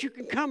that you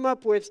can come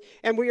up with,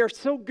 and we are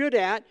so good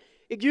at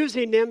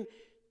using them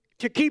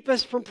to keep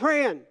us from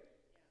praying.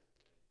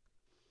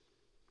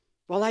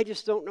 Well, I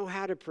just don't know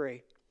how to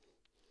pray.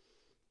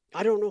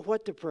 I don't know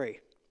what to pray.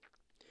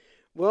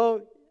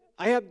 Well,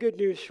 I have good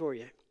news for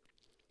you.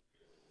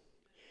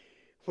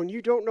 When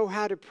you don't know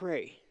how to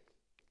pray,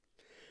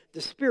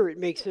 the Spirit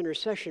makes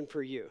intercession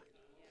for you.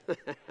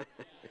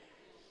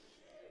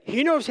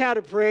 He knows how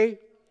to pray.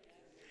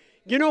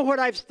 You know what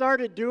I've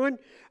started doing?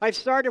 I've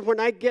started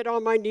when I get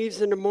on my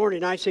knees in the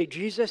morning, I say,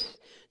 Jesus,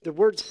 the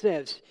Word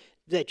says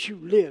that you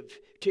live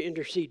to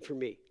intercede for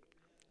me.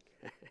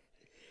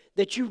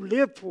 That you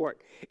live for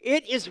it.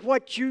 It is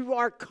what you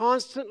are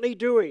constantly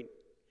doing.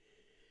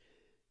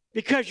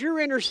 Because you're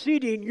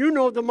interceding, you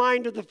know the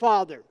mind of the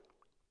Father.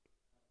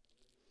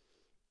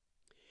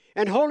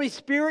 And Holy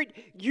Spirit,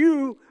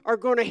 you are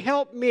going to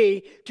help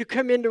me to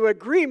come into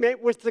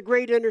agreement with the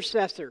great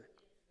intercessor.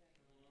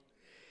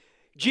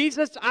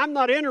 Jesus, I'm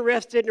not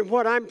interested in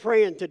what I'm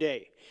praying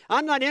today.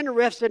 I'm not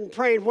interested in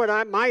praying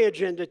my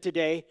agenda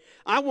today.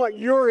 I want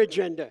your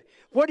agenda.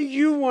 What do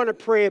you want to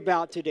pray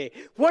about today?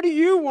 What do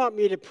you want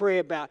me to pray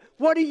about?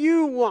 What do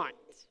you want?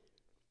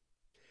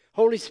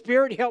 Holy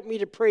Spirit, help me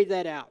to pray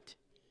that out.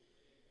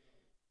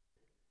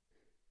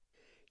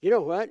 You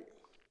know what?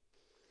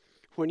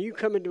 When you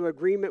come into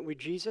agreement with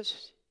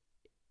Jesus,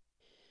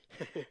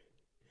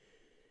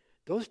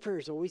 those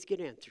prayers always get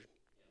answered.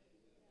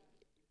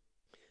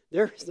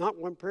 There is not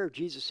one prayer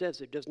Jesus says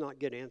that does not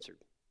get answered.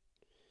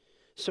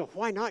 So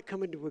why not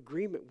come into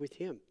agreement with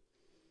Him?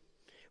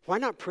 Why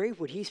not pray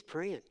what He's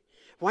praying?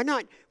 Why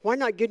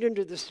not get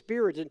into the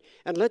Spirit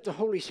and let the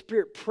Holy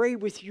Spirit pray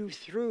with you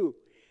through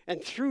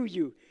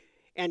you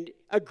and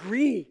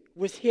agree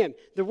with Him?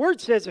 The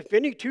Word says if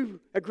any two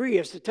agree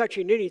as to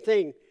touching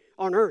anything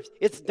on earth,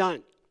 it's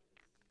done.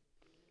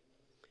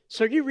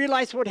 So you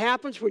realize what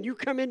happens when you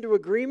come into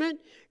agreement?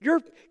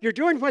 You're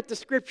doing what the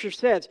Scripture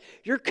says.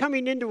 You're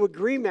coming into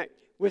agreement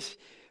with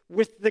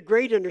the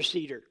great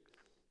interceder,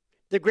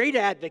 the great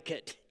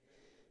advocate.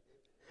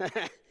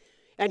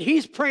 And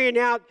he's praying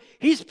out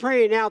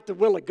the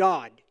will of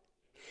God.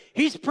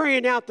 He's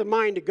praying out the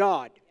mind of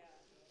God.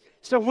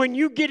 So when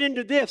you get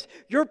into this,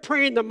 you're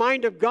praying the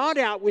mind of God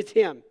out with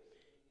Him.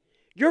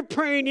 You're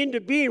praying into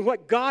being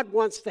what God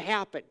wants to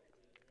happen.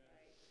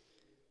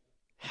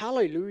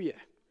 Hallelujah.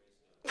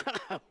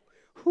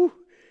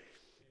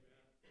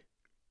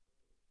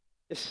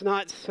 It's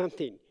not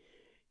something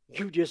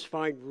you just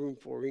find room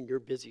for in your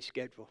busy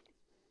schedule.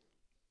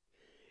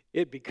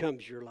 It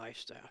becomes your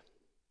lifestyle.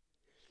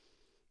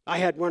 I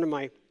had one of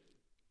my,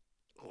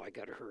 I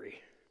got to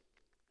hurry.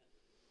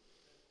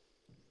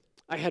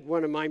 I had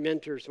one of my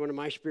mentors, one of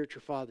my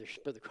spiritual fathers,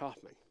 Brother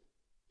Kaufman.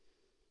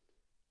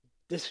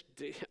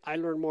 I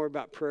learned more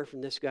about prayer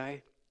from this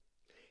guy.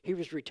 He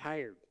was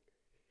retired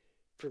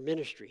for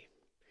ministry.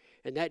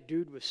 And that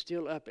dude was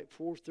still up at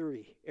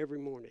 4:30 every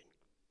morning.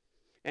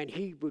 And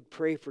he would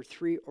pray for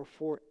 3 or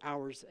 4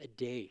 hours a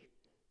day.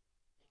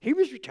 He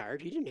was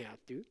retired. He didn't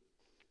have to.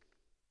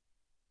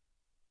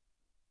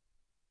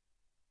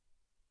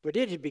 But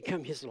it had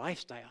become his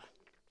lifestyle.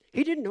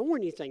 He didn't know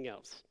anything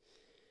else.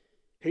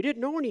 He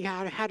didn't know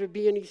how to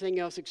be anything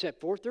else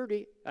except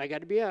 4:30. I got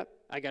to be up.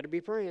 I got to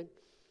be praying.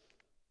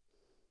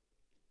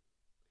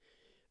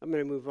 I'm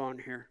going to move on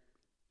here.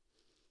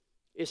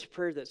 It's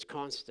prayer that's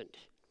constant.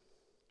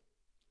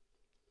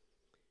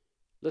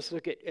 Let's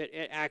look at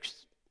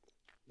Acts,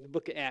 the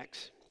book of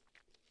Acts,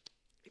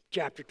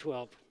 chapter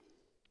 12.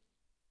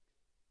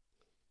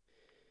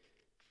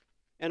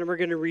 And we're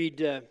going to read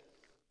the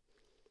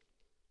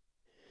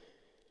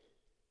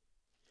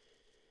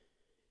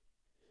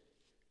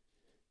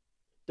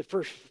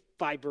first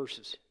 5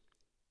 verses.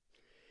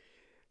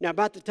 Now,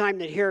 about the time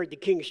that Herod the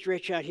king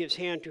stretched out his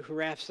hand to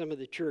harass some of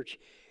the church,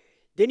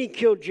 then he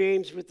killed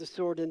James with the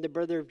sword and the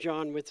brother of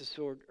John with the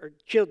sword, or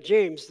killed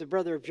James, the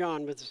brother of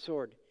John, with the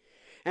sword.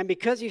 And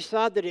because he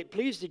saw that it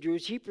pleased the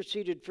Jews, he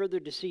proceeded further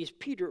to seize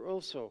Peter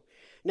also.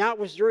 Now it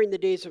was during the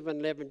days of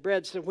unleavened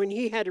bread. So when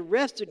he had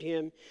arrested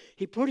him,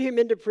 he put him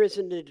into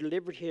prison and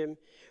delivered him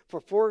to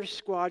 4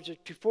 squads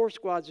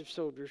of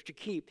soldiers to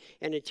keep,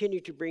 and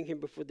continued to bring him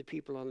before the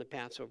people on the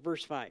Passover.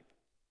 Verse 5.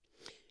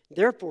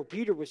 Therefore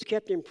Peter was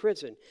kept in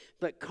prison,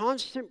 but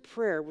constant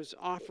prayer was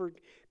offered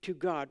to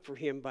God for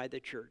him by the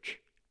church.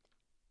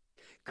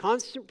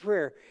 Constant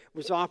prayer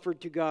was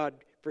offered to God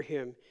for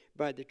him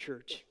by the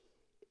church.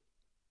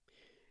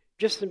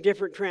 Just some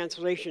different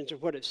translations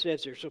of what it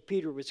says there. So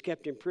Peter was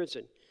kept in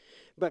prison,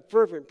 but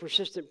fervent,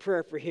 persistent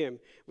prayer for him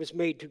was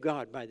made to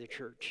God by the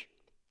church.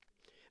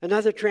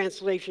 Another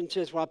translation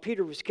says, while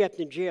Peter was kept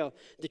in jail,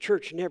 the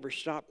church never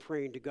stopped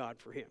praying to God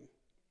for him.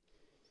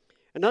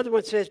 Another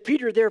one says,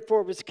 Peter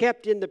therefore was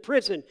kept in the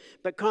prison,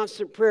 but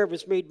constant prayer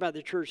was made by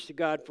the church to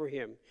God for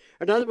him.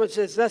 Another one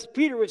says, thus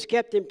Peter was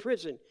kept in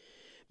prison,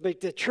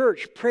 but the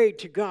church prayed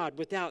to God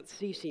without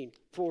ceasing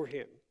for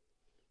him.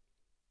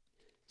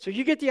 So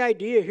you get the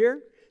idea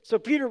here? So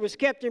Peter was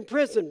kept in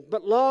prison,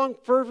 but long,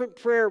 fervent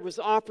prayer was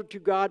offered to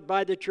God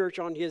by the church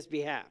on his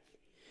behalf.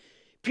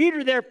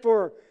 Peter,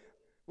 therefore,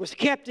 was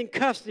kept in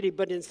custody,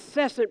 but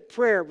incessant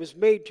prayer was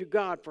made to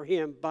God for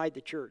him by the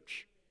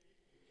church.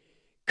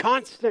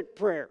 Constant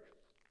prayer.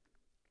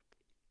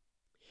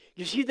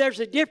 You see, there's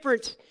a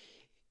difference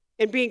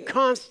in being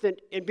constant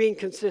and being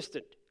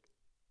consistent.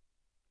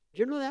 Do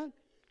you know that?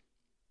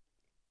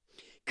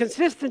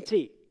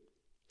 Consistency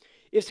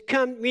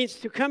means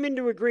to come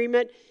into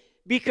agreement,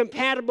 be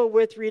compatible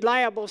with,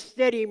 reliable,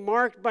 steady,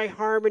 marked by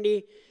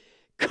harmony,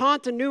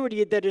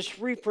 continuity that is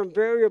free from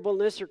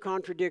variableness or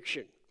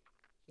contradiction.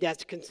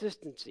 That's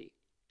consistency.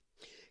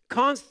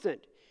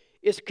 Constant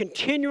is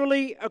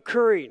continually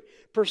occurring,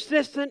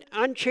 persistent,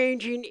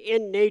 unchanging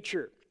in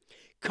nature.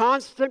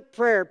 Constant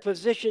prayer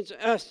positions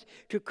us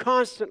to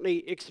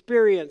constantly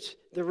experience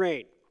the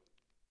rain.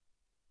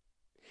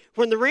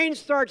 When the rain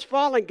starts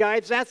falling,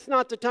 guys, that's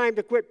not the time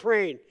to quit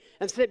praying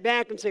and sit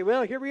back and say,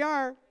 well, here we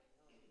are.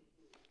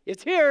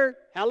 It's here.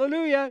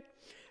 Hallelujah.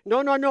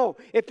 No.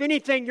 If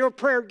anything, your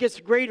prayer gets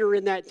greater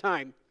in that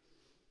time.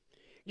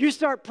 You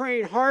start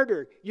praying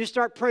harder. You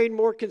start praying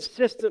more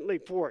consistently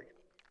for it.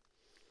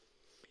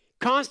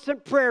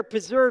 Constant prayer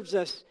preserves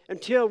us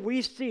until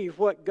we see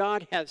what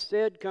God has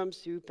said comes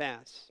to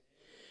pass.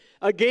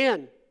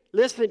 Again,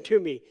 listen to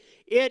me.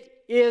 It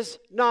is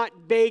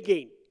not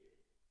begging.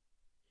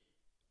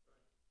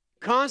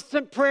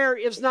 Constant prayer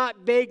is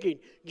not begging.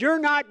 You're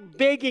not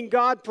begging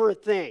God for a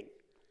thing.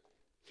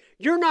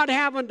 You're not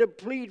having to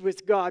plead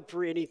with God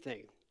for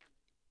anything.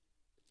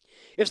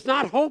 It's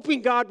not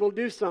hoping God will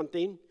do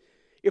something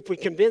if we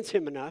convince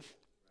Him enough.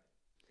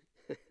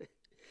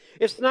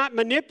 It's not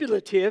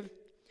manipulative,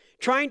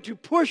 trying to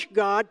push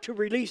God to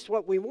release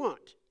what we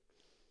want.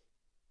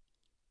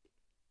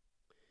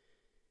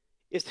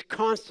 It's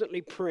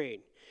constantly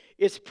praying.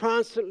 It's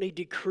constantly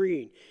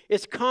decreeing.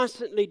 It's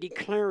constantly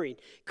declaring,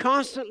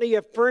 constantly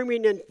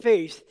affirming in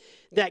faith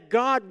that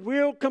God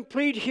will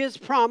complete His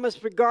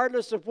promise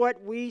regardless of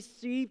what we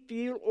see,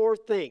 feel, or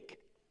think.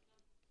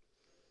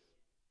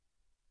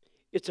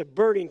 It's a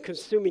burning,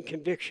 consuming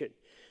conviction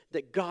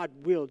that God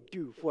will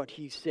do what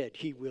He said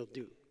He will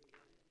do.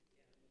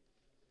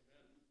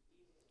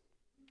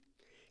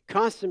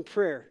 Constant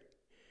prayer.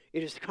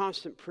 It is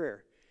constant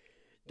prayer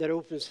that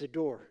opens the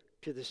door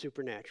to the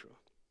supernatural.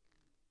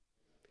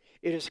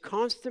 It is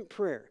constant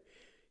prayer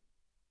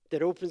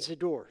that opens the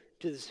door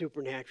to the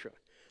supernatural.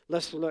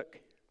 Let's look.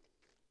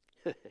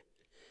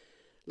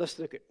 Let's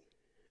look at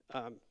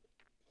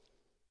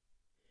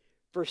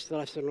 1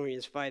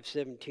 Thessalonians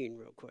 5:17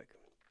 real quick.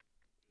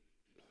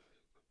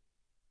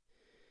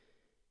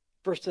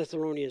 1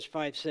 Thessalonians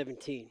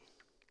 5:17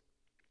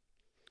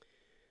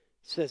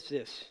 says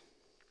this.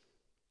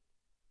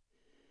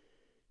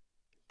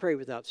 Pray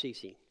without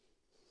ceasing.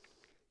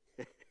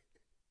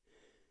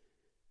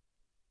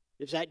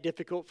 Is that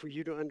difficult for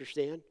you to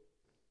understand?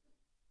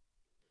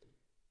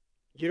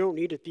 You don't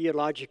need a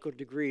theological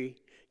degree.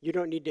 You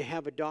don't need to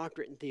have a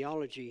doctorate in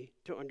theology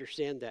to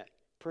understand that.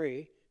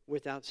 Pray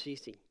without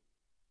ceasing.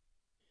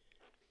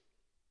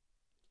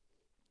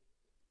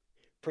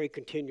 Pray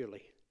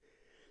continually.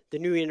 The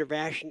New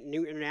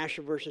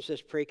International Version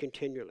says pray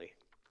continually.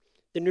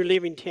 The New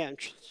Living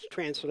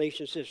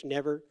Translation says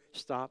never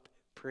stop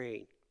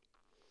praying.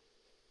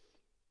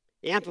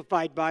 The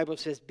Amplified Bible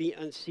says be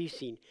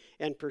unceasing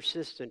and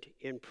persistent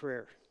in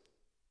prayer.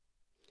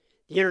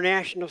 The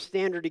International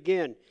Standard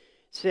again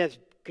says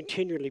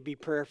continually be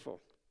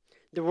prayerful.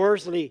 The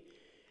Worsley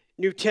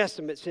New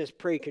Testament says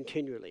pray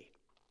continually.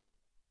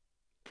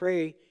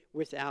 Pray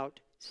without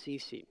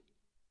ceasing.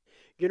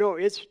 You know,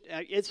 it's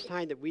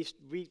time that we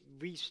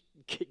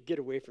get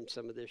away from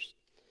some of this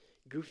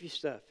goofy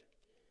stuff.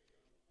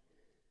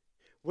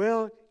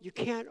 Well, you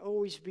can't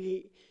always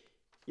be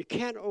in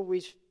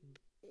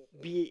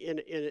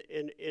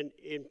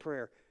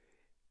prayer.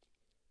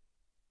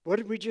 What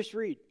did we just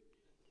read?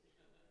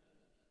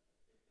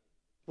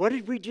 What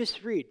did we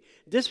just read?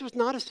 This was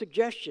not a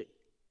suggestion.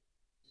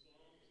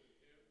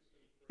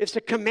 It's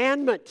a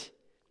commandment.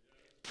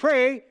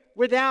 Pray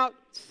without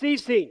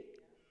ceasing.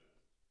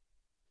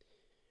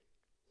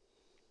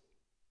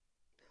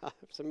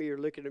 Some of you are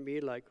looking at me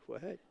like,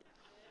 what?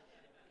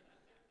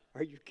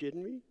 Are you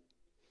kidding me?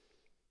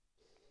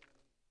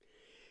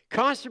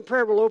 Constant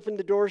prayer will open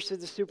the doors to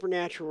the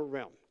supernatural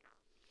realm.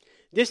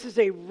 This is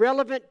a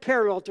relevant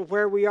parallel to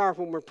where we are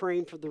when we're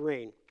praying for the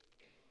rain.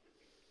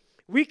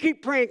 We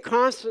keep praying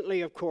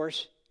constantly, of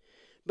course,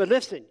 but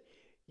listen,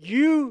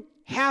 you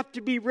have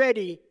to be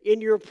ready in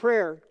your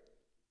prayer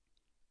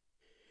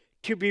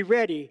to be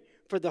ready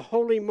for the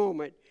holy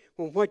moment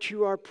when what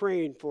you are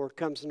praying for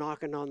comes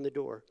knocking on the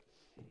door.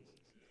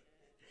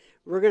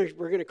 We're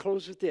going to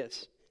close with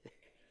this.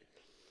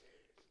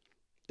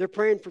 They're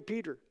praying for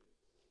Peter.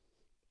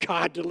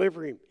 God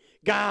deliver him.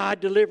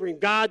 God deliver him.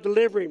 God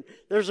deliver him.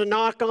 There's a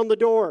knock on the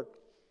door.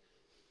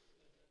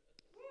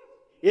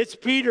 It's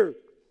Peter.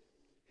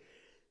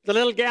 The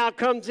little gal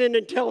comes in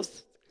and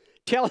tells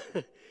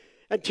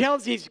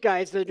these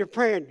guys that they're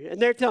praying.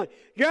 And they're telling,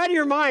 you're out of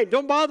your mind.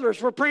 Don't bother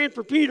us. We're praying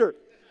for Peter.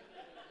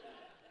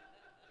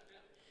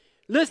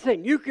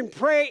 Listen, you can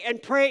pray and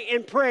pray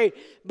and pray,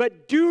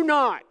 but do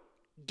not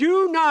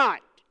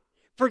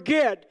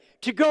forget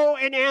to go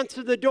and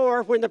answer the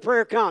door when the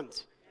prayer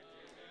comes.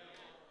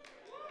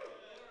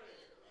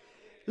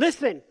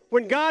 Listen,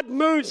 when God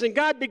moves and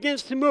God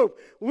begins to move,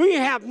 we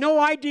have no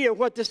idea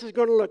what this is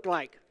going to look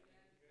like.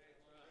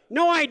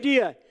 No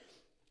idea.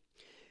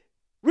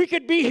 We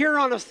could be here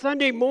on a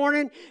Sunday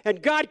morning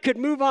and God could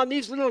move on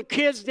these little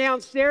kids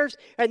downstairs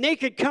and they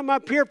could come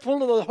up here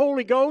full of the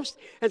Holy Ghost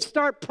and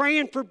start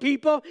praying for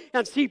people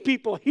and see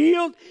people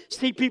healed,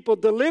 see people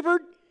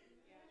delivered.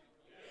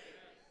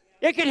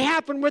 It could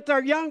happen with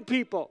our young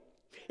people.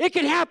 It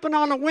could happen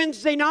on a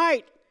Wednesday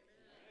night.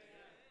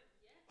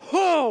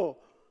 Oh,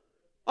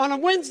 on a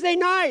Wednesday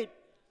night.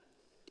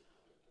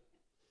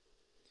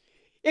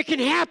 It can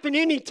happen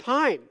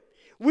anytime.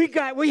 We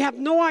have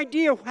no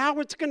idea how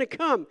it's going to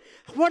come,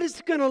 what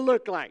it's going to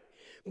look like.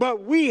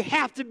 But we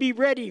have to be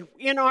ready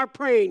in our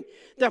praying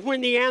that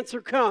when the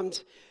answer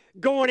comes,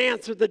 go and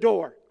answer the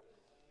door.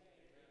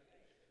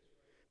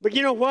 But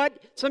you know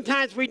what?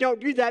 Sometimes we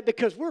don't do that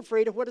because we're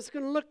afraid of what it's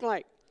going to look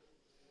like.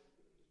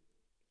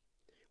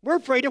 We're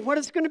afraid of what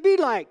it's going to be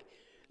like.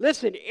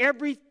 Listen,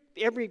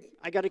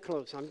 I got to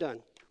close. I'm done.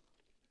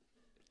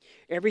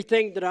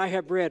 Everything that I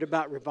have read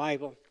about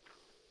revival,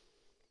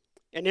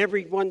 and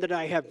every one that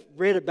I have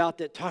read about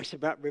that talks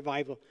about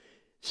revival,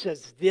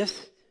 says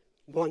this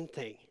one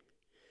thing.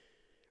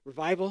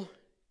 Revival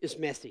is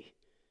messy.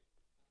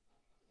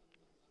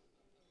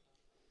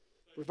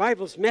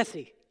 Revival's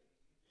messy.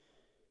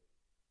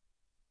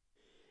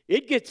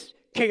 It gets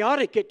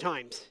chaotic at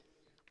times.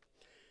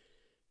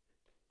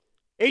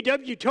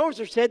 A.W.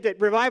 Tozer said that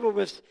revival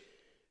was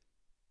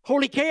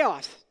holy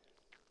chaos.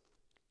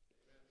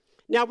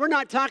 Now, we're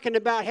not talking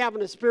about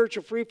having a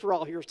spiritual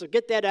free-for-all here, so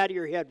get that out of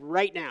your head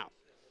right now.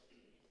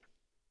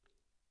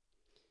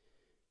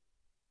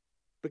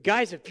 But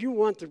guys, if you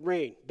want the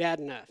rain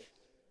bad enough,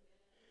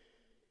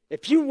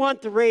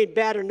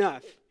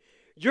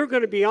 you're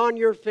going to be on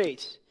your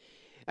face,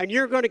 and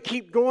you're going to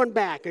keep going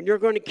back, and you're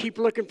going to keep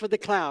looking for the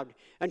cloud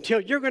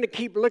until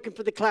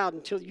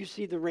you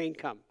see the rain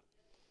come.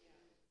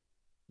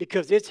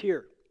 Because it's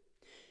here.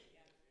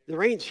 The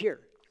rain's here.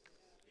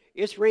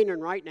 It's raining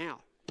right now.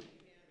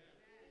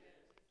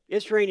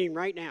 It's raining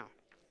right now.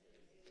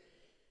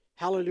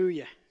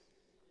 Hallelujah.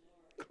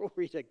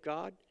 Glory to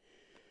God.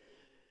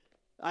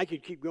 I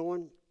could keep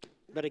going,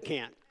 but I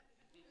can't.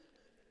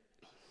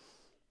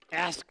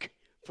 Ask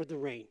for the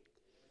rain.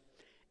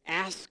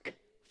 Ask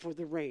for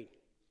the rain.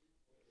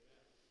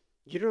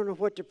 You don't know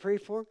what to pray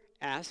for?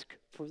 Ask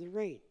for the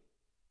rain.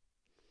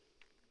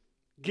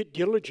 Get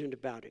diligent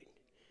about it.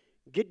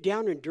 Get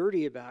down and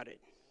dirty about it.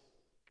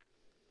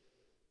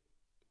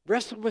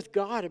 Wrestle with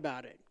God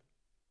about it.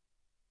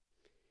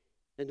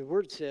 And the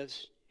Word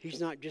says He's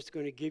not just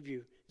going to give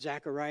you,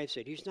 Zechariah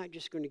said, He's not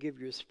just going to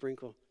give you a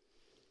sprinkle.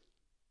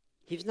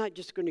 He's not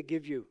just going to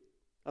give you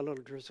a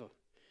little drizzle,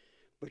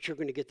 but you're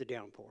going to get the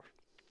downpour.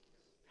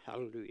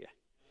 Hallelujah.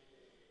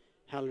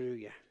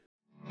 Hallelujah.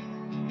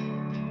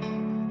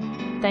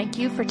 Thank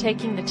you for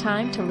taking the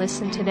time to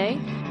listen today.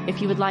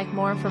 If you would like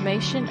more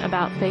information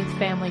about Faith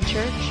Family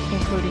Church,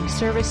 including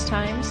service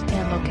times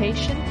and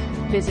location,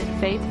 visit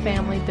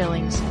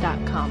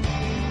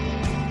faithfamilybillings.com.